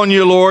calling on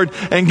you, Lord.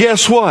 And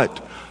guess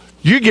what?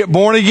 You get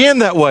born again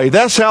that way.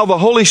 That's how the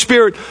Holy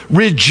Spirit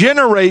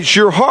regenerates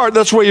your heart.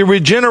 That's where He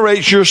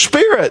regenerates your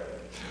spirit.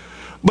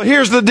 But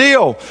here's the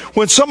deal.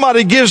 When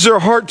somebody gives their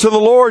heart to the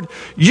Lord,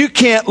 you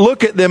can't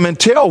look at them and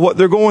tell what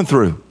they're going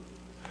through.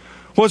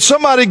 When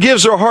somebody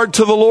gives their heart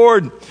to the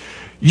Lord,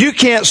 you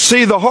can't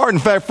see the heart. In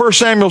fact, 1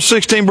 Samuel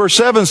 16 verse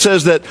 7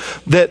 says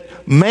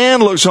that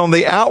man looks on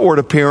the outward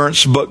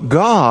appearance, but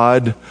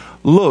God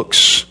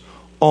looks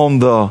on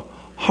the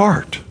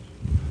heart.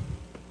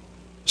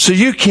 So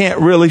you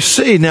can't really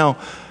see. Now,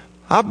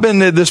 I've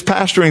been in this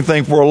pastoring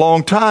thing for a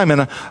long time,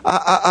 and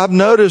I've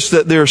noticed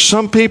that there are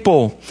some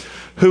people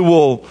who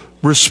will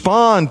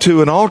respond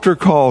to an altar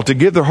call to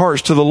give their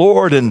hearts to the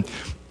Lord, and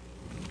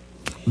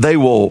they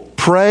will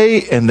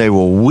pray and they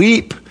will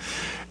weep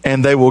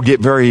and they will get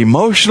very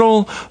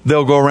emotional.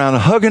 They'll go around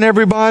hugging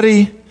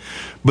everybody,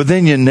 but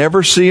then you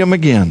never see them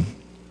again.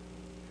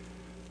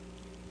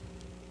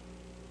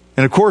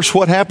 And of course,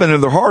 what happened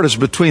in their heart is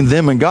between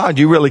them and God.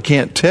 You really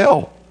can't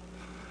tell.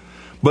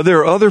 But there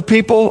are other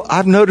people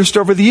I've noticed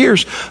over the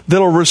years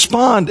that'll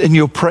respond, and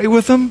you'll pray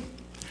with them,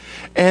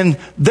 and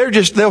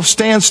they'll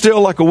stand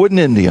still like a wooden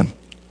Indian.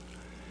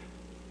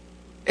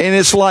 And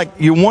it's like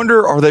you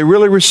wonder, are they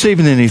really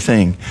receiving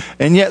anything?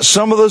 And yet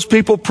some of those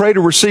people pray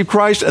to receive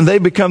Christ, and they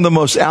become the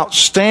most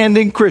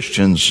outstanding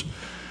Christians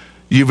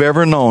you've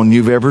ever known,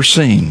 you've ever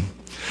seen.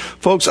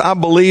 Folks, I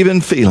believe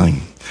in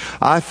feeling.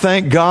 I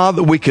thank God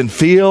that we can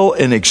feel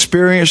and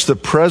experience the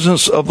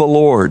presence of the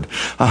Lord.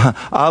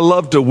 I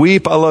love to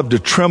weep. I love to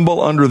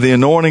tremble under the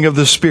anointing of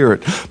the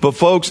Spirit. But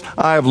folks,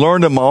 I have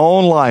learned in my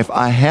own life,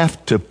 I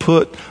have to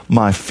put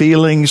my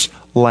feelings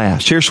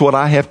last. Here's what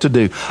I have to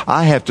do.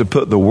 I have to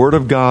put the Word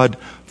of God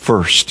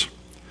first.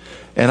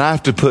 And I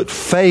have to put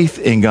faith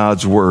in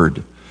God's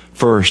Word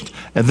first,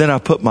 and then I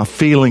put my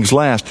feelings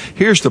last.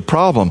 Here's the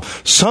problem.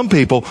 Some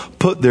people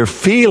put their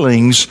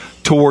feelings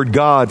toward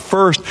God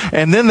first,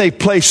 and then they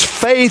place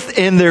faith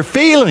in their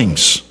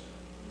feelings.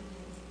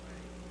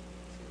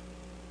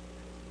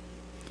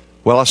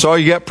 Well, I saw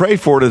you got prayed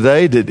for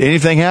today. Did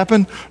anything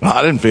happen? No,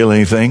 I didn't feel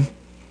anything.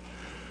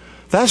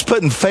 That's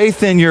putting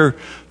faith in your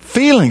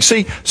feelings.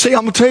 See, I'm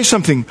going to tell you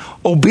something.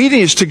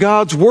 Obedience to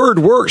God's Word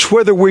works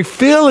whether we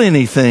feel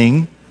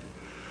anything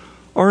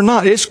or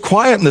not. It's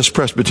quiet in this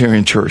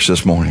Presbyterian church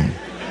this morning.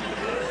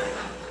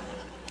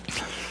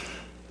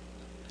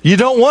 You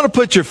don't want to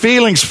put your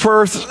feelings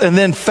first and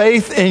then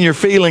faith in your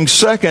feelings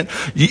second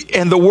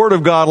and the Word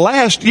of God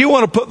last. You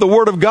want to put the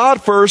Word of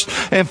God first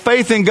and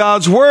faith in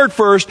God's Word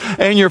first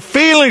and your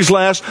feelings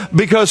last,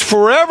 because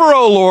forever,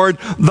 O Lord,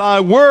 Thy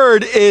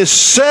Word is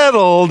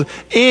settled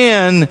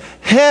in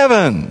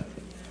heaven.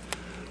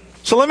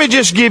 So let me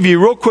just give you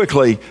real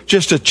quickly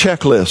just a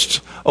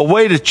checklist, a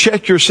way to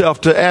check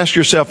yourself, to ask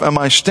yourself, am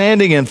I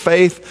standing in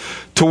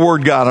faith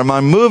toward God? Am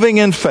I moving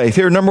in faith?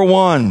 Here, number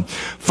one,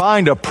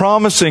 find a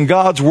promise in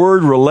God's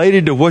Word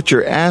related to what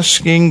you're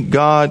asking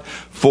God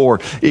for.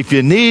 If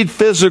you need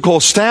physical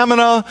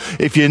stamina,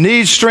 if you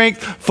need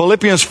strength,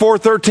 Philippians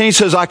 4:13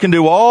 says, I can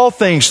do all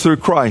things through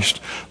Christ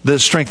that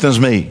strengthens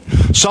me.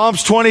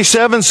 Psalms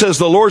 27 says,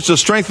 the Lord's the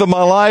strength of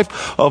my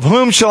life. Of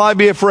whom shall I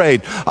be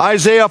afraid?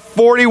 Isaiah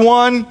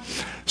 41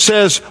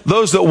 says,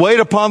 those that wait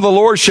upon the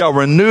Lord shall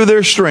renew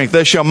their strength.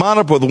 They shall mount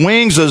up with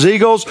wings as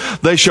eagles.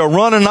 They shall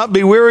run and not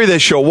be weary. They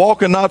shall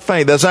walk and not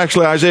faint. That's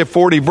actually Isaiah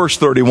 40 verse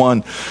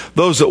 31.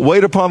 Those that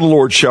wait upon the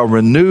Lord shall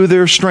renew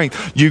their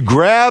strength. You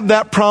grab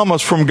that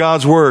promise from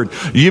God's Word.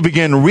 You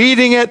begin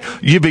reading it.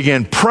 You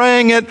begin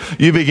praying it.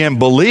 You begin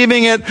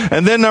believing it.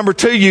 And then number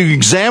two, you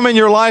examine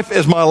your life.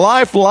 Is my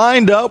life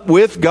lined up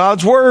with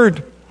God's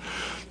Word?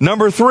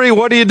 Number three,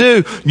 what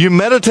do? You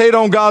meditate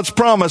on God's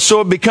promise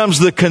so it becomes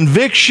the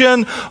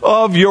conviction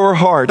of your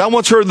heart. I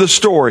once heard the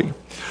story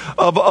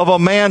of a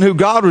man who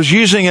God was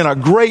using in a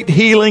great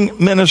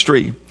healing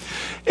ministry.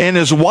 And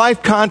his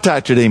wife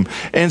contacted him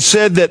and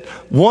said that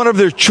one of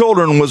their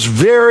children was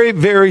very,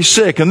 very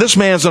sick. And this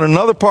man's in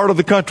another part of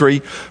the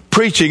country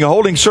preaching,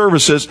 holding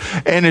services,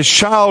 and his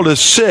child is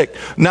sick.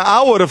 Now,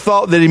 I would have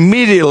thought that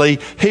immediately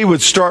he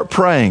would start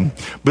praying.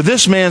 But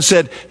this man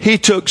said he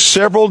took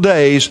several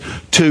days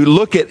to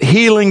look at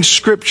healing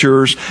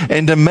scriptures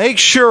and to make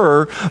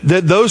sure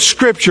that those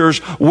scriptures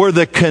were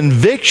the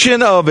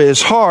conviction of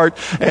his heart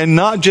and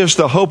not just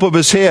the hope of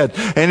his head.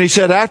 And he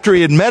said after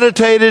he had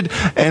meditated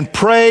and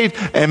prayed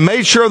and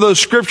made sure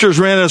those scriptures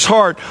were in his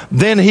heart,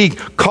 then he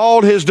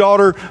called his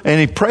daughter and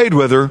he prayed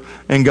with her,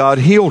 and God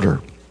healed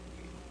her.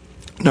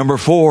 Number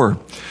four,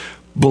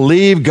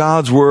 believe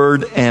God's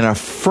Word and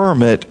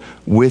affirm it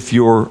with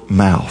your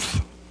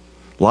mouth.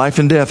 Life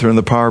and death are in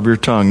the power of your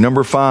tongue.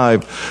 Number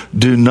five,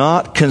 do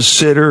not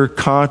consider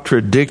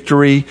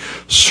contradictory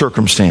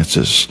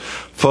circumstances.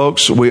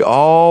 Folks, we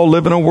all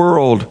live in a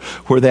world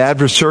where the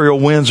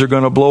adversarial winds are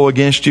going to blow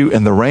against you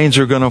and the rains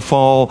are going to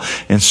fall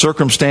and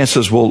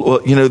circumstances will,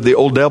 the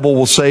old devil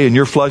will say and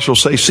your flesh will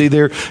say, see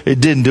there,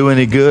 it didn't do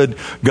any good.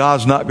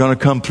 God's not going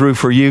to come through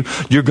for you.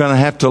 You're going to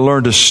have to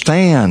learn to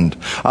stand.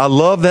 I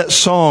love that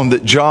song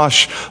that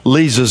Josh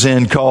leads us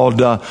in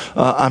called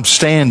I'm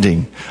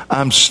Standing.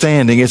 I'm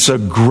Standing. It's a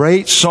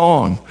great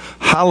song.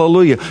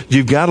 Hallelujah.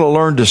 You've got to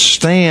learn to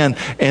stand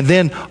and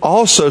then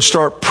also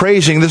start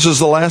praising. This is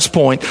the last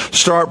point.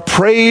 Start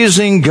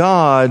praising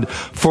God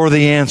for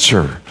the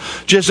answer.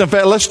 In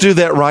fact, let's do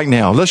that right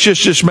now. Let's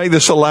just make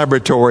this a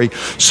laboratory.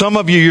 Some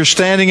of you, you're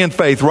standing in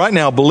faith right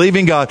now,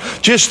 believing God.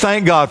 Just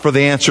thank God for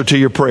the answer to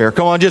your prayer.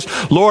 Come on,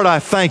 Lord, I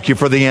thank you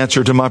for the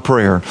answer to my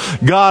prayer.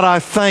 God, I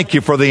thank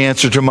you for the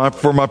answer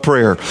for my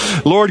prayer.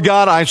 Lord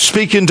God, I'm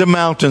speaking to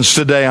mountains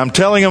today. I'm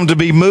telling them to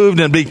be moved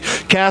and be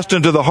cast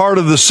into the heart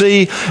of the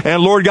sea.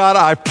 And Lord God,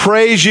 I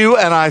praise you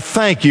and I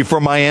thank you for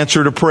my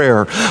answer to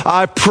prayer.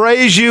 I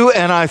praise you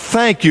and I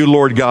thank you,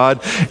 Lord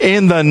God,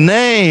 in the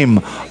name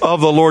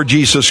of the Lord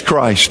Jesus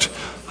Christ.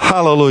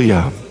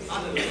 Hallelujah.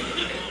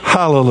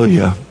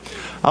 Hallelujah.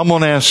 I'm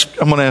going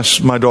to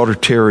ask my daughter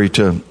Terry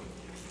to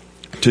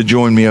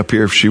join me up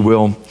here if she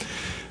will.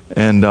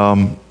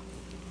 And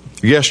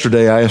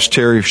yesterday I asked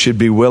Terry if she'd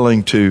be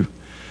willing to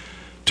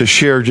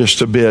share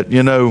just a bit.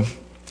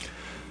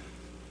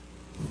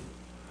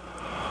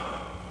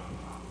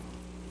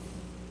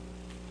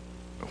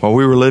 while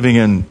we were living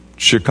in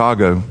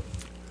Chicago,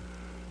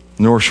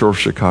 North Shore of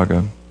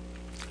Chicago,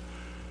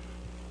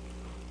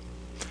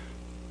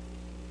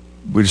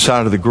 we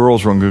decided the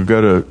girls were going to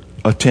go to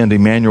attend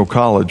Emmanuel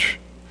College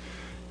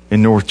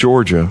in North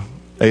Georgia,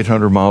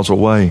 800 miles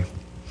away.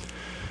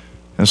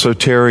 And so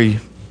Terry,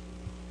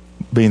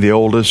 being the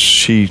oldest,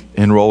 she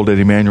enrolled at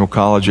Emmanuel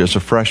College as a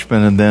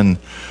freshman, and then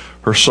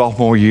her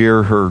sophomore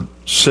year, her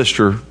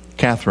sister,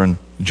 Catherine,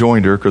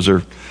 joined her because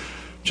they're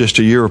just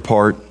a year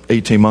apart,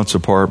 18 months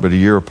apart, but a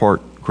year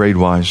apart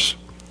grade-wise.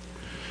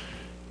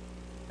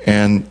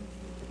 And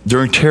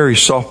during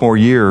Terry's sophomore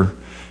year,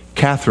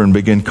 Catherine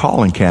began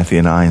calling Kathy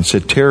and I and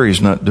said,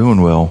 "Terry's not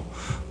doing well,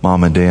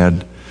 Mom and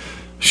Dad.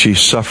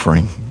 She's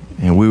suffering."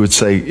 And we would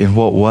say, "In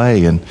what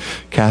way?" And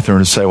Catherine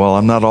would say, "Well,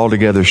 I'm not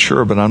altogether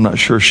sure, but I'm not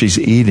sure she's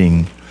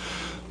eating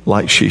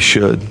like she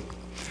should."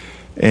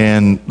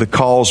 And the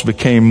calls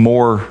became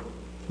more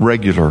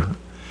regular.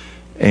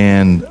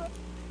 And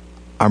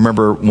I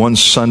remember one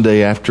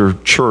Sunday after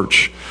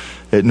church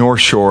at North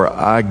Shore,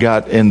 I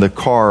got in the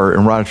car,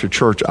 and right after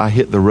church, I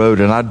hit the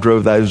road, and I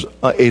drove those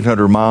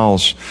 800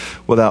 miles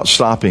without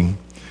stopping.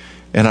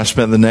 And I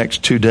spent the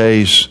next 2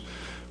 days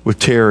with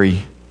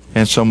Terry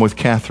and some with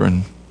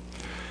Catherine,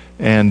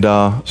 and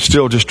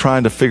still just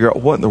trying to figure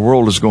out what in the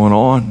world is going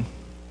on.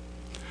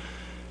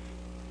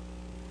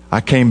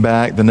 I came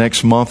back the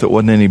next month. It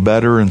wasn't any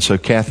better, and so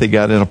Kathy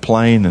got in a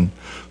plane and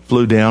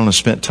flew down and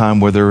spent time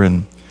with her.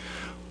 And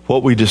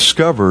what we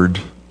discovered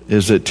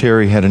is that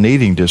Terry had an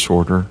eating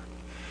disorder,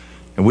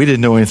 and we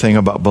didn't know anything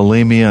about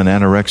bulimia and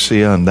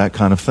anorexia and that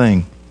kind of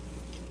thing.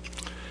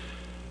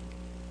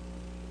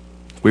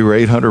 We were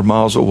 800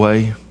 miles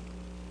away.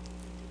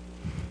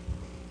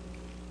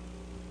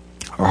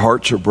 Our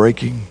hearts are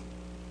breaking.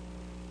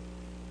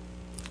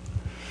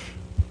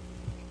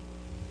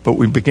 But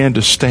we began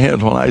to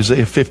stand on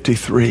Isaiah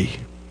 53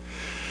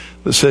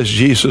 that says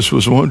Jesus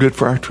was wounded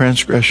for our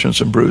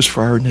transgressions and bruised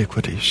for our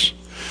iniquities.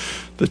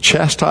 The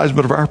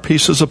chastisement of our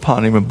peace is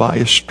upon him, and by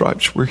his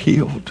stripes we're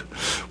healed.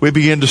 We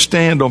began to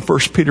stand on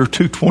 1 Peter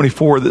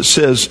 2:24 that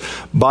says,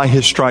 by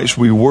his stripes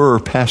we were,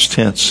 past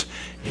tense,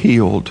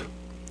 healed.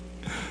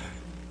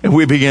 And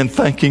we began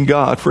thanking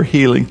God for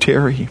healing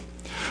Terry.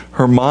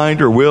 Her mind,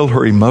 her will,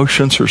 her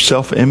emotions, her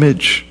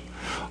self-image,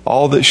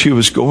 all that she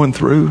was going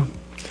through.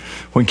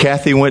 When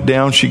Kathy went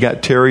down, she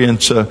got Terry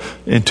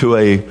into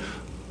a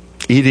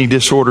eating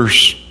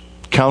disorders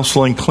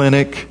counseling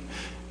clinic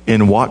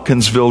in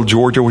Watkinsville,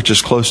 Georgia, which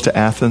is close to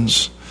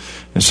Athens.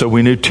 And so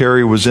we knew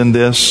Terry was in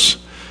this,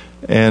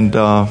 and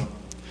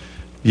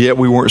yet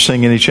we weren't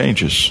seeing any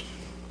changes.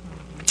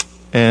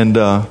 And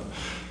I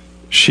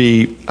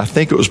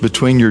think it was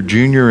between your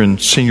junior and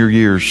senior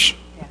years,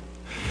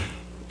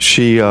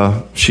 she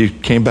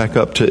came back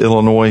up to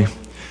Illinois,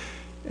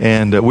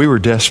 and we were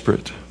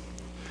desperate.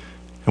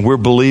 And we're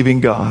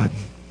believing God.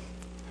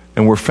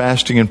 And we're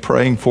fasting and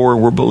praying for her.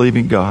 We're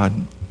believing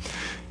God.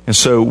 And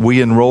so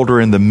we enrolled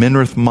her in the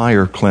Minirth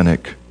Meyer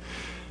Clinic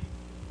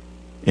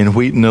in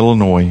Wheaton,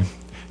 Illinois.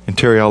 And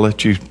Terry, I'll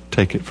let you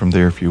take it from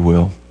there if you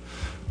will.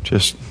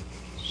 Just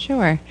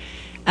sure.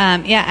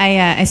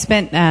 I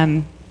spent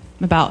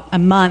about a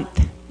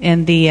month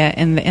in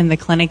the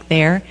clinic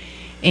there,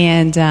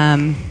 and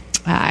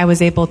I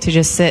was able to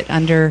just sit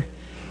under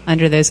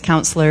those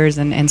counselors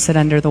and sit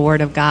under the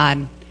Word of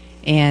God.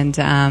 And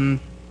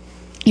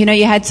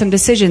you had some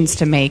decisions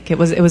to make. It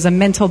was a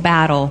mental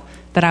battle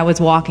that I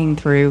was walking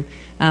through.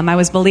 I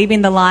was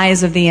believing the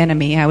lies of the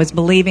enemy. I was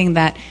believing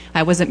that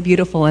I wasn't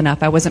beautiful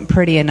enough. I wasn't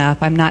pretty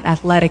enough. I'm not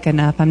athletic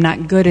enough. I'm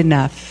not good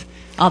enough.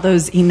 All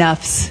those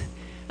enoughs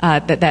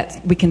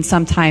that we can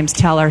sometimes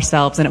tell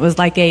ourselves. And it was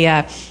like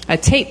a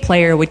tape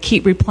player would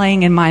keep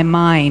replaying in my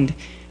mind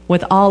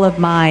with all of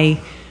my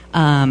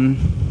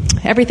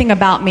everything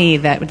about me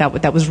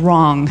that was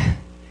wrong.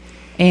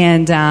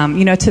 And,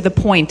 to the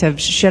point of,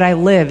 should I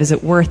live? Is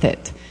it worth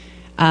it?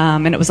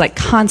 And it was like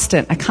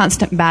a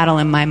constant battle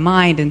in my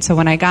mind. And so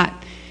when I got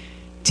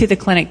to the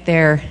clinic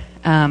there,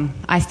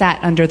 I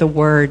sat under the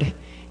Word,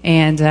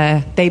 and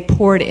they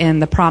poured in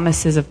the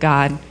promises of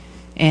God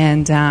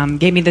and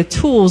gave me the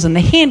tools and the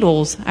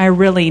handles I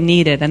really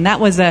needed. And that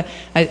was a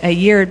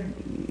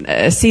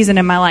season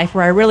in my life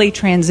where I really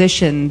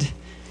transitioned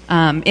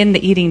in the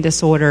eating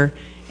disorder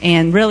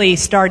and really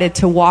started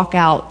to walk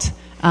out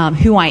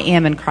who I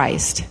am in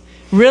Christ.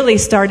 Really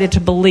started to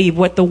believe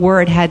what the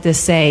Word had to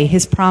say,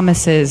 His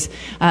promises,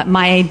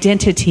 my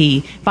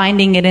identity,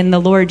 finding it in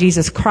the Lord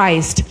Jesus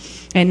Christ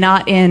and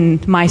not in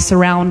my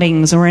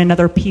surroundings or in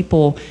other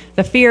people.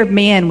 The fear of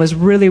man was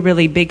really,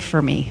 really big for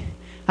me.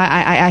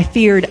 I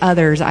feared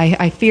others.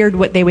 I feared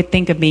what they would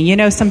think of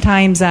me.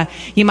 Sometimes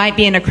you might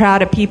be in a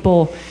crowd of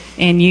people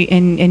and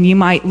you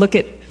might look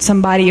at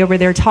somebody over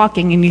there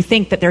talking and you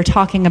think that they're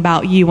talking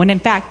about you, when in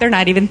fact they're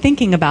not even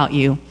thinking about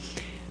you.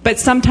 But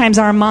sometimes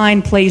our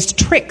mind plays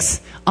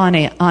tricks on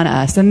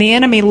us. And the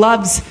enemy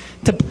loves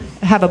to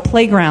have a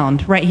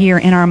playground right here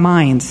in our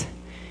minds.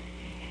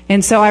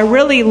 And so I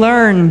really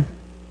learned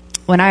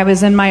when I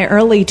was in my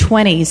early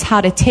 20s,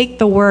 how to take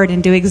the word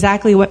and do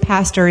exactly what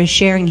Pastor is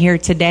sharing here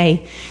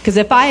today. Because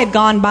if I had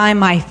gone by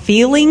my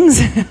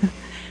feelings,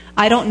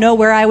 I don't know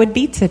where I would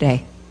be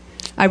today.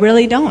 I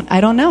really don't.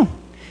 I don't know.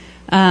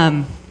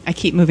 I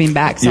keep moving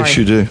back. Sorry. Yes,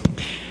 you do.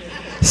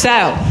 So,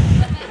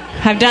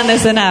 I've done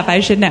this enough. I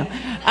should know.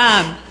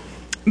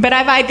 But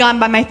if I had gone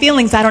by my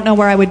feelings, I don't know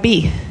where I would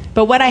be.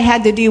 But what I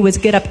had to do was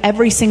get up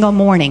every single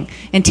morning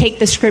and take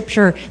the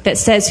scripture that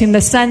says, whom the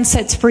Son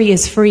sets free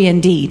is free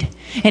indeed.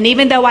 And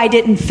even though I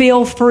didn't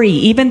feel free,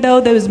 even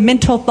though those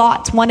mental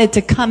thoughts wanted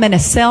to come and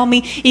assail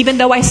me, even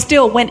though I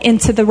still went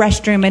into the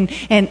restroom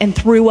and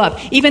threw up,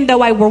 even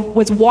though I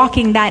was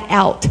walking that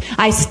out,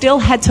 I still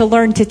had to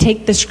learn to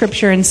take the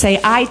scripture and say,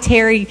 I,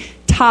 Terry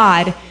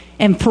Todd,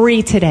 am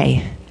free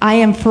today. I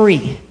am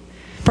free.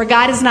 For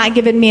God has not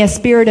given me a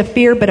spirit of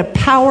fear, but of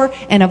power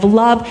and of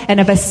love and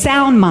of a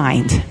sound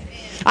mind.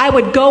 I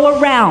would go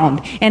around,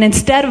 and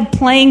instead of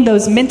playing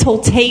those mental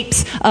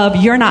tapes of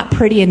you're not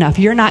pretty enough,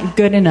 you're not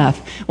good enough,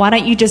 why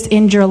don't you just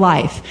end your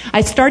life?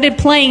 I started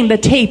playing the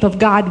tape of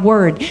God's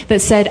word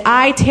that said,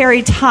 I,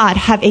 Terry Todd,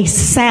 have a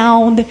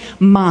sound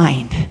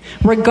mind,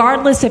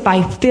 regardless if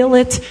I feel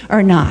it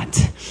or not.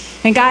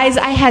 And guys,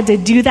 I had to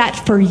do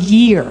that for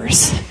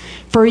years.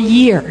 For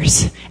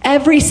years.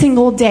 Every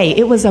single day.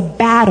 It was a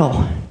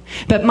battle.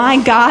 But my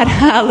God,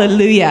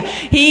 hallelujah.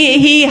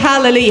 He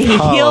hallelujah. He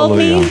healed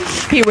me.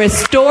 He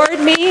restored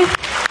me.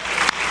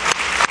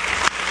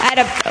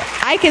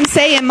 I can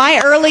say in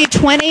my early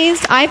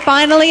 20s,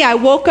 I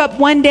woke up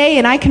one day,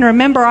 and I can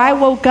remember I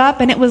woke up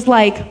and it was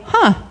like,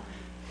 I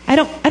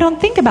don't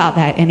think about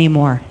that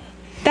anymore.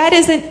 That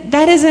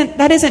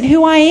isn't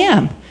who I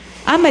am.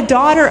 I'm a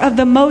daughter of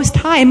the Most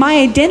High. My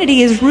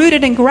identity is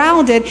rooted and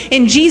grounded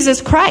in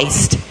Jesus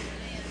Christ.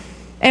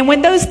 And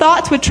when those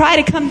thoughts would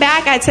try to come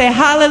back, I'd say,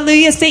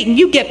 hallelujah, Satan,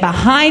 you get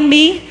behind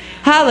me.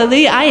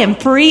 Hallelujah, I am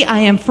free, I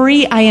am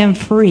free, I am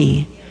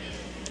free.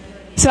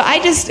 So I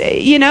just,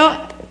 I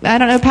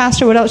don't know,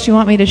 Pastor, what else you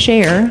want me to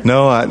share.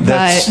 No, you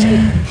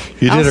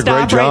did a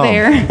great job. Right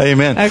there.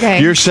 Amen.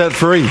 Okay. You're set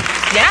free.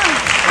 Yeah.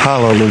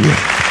 Hallelujah.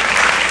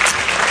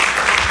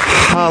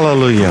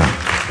 Hallelujah.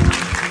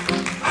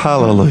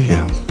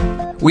 Hallelujah.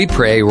 We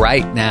pray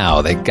right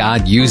now that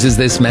God uses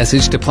this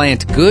message to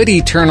plant good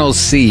eternal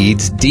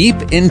seeds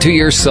deep into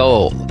your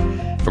soul.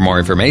 For more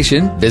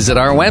information, visit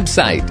our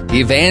website,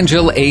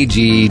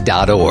 evangelag.org.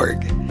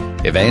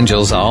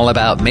 Evangel's all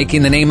about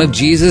making the name of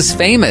Jesus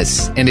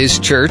famous and His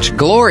church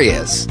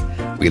glorious.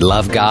 We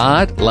love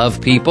God,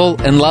 love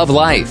people, and love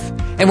life.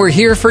 And we're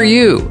here for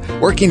you,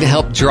 working to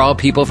help draw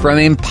people from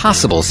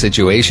impossible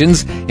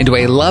situations into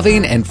a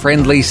loving and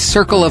friendly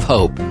circle of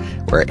hope,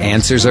 where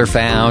answers are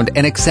found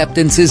and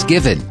acceptance is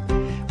given.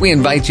 We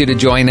invite you to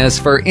join us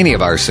for any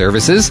of our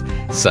services,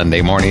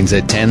 Sunday mornings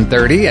at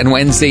 10:30 and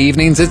Wednesday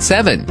evenings at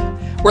 7.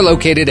 We're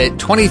located at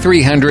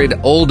 2300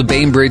 Old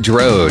Bainbridge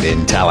Road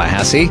in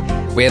Tallahassee.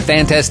 We have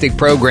fantastic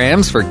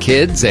programs for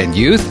kids and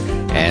youth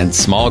and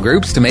small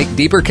groups to make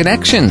deeper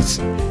connections.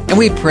 And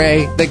we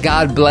pray that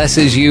God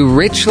blesses you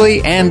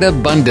richly and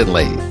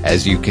abundantly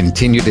as you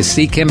continue to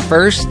seek Him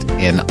first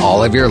in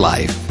all of your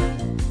life.